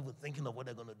that they're not even thinking of what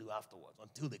they're going to do afterwards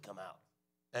until they come out.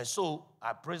 And so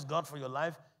I praise God for your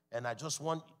life, and I just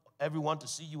want everyone to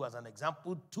see you as an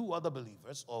example to other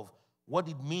believers of what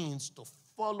it means to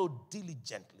follow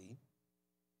diligently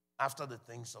after the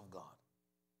things of God.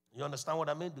 You understand what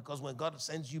I mean? Because when God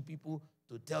sends you people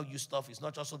to tell you stuff, it's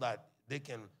not just so that they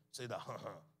can say that, I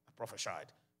prophesied,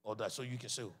 or that so you can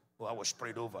say, oh, I was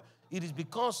sprayed over. It is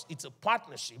because it's a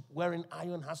partnership wherein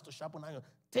iron has to sharpen iron.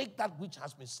 Take that which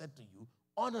has been said to you,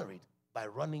 honor it by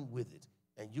running with it,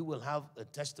 and you will have a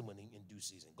testimony in due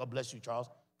season. God bless you, Charles.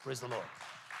 Praise the Lord.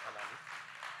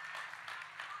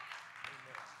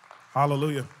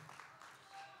 Hallelujah.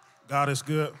 God is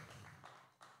good.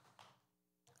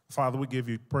 Father, we give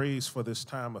you praise for this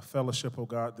time of fellowship, oh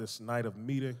God, this night of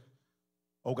meeting,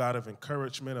 oh God, of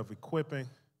encouragement, of equipping,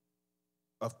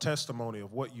 of testimony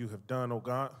of what you have done, oh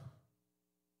God,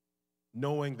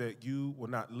 knowing that you will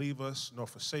not leave us nor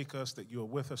forsake us, that you are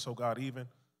with us, oh God, even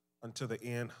until the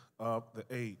end of the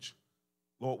age.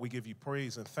 Lord, we give you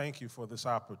praise and thank you for this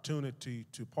opportunity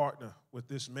to partner with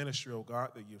this ministry, oh God,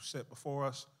 that you've set before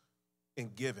us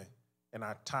in giving and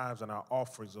our tithes and our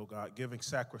offerings, oh God, giving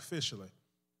sacrificially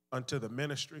unto the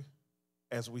ministry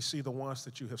as we see the ones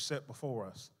that you have set before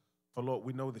us. For, Lord,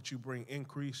 we know that you bring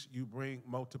increase, you bring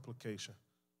multiplication.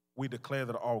 We declare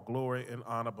that all glory and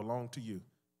honor belong to you.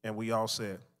 And we all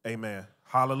said, amen.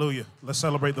 Hallelujah. Let's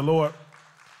celebrate the Lord.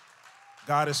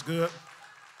 God is good.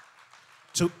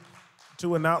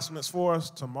 Two announcements for us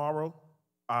tomorrow.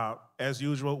 As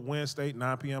usual, Wednesday,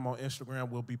 9 p.m. on Instagram,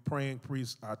 we'll be praying.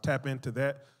 Please tap into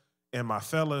that. And my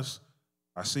fellas,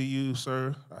 I see you,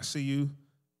 sir. I see you.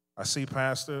 I see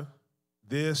Pastor.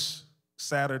 This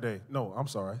Sunday.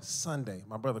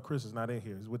 My brother Chris is not in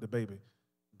here. He's with the baby.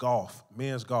 Golf,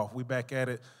 men's golf. We back at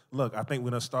it. Look, I think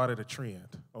we done started a trend,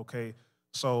 okay?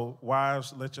 So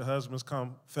wives, let your husbands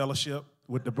come fellowship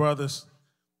with the brothers.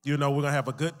 You know, we're going to have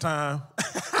a good time.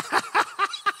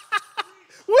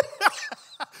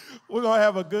 We're going to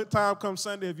have a good time come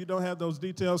Sunday. If you don't have those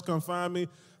details, come find me.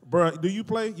 Bruh, do you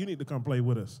play? You need to come play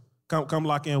with us. Come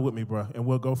lock in with me, bruh, and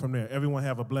we'll go from there. Everyone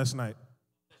have a blessed night.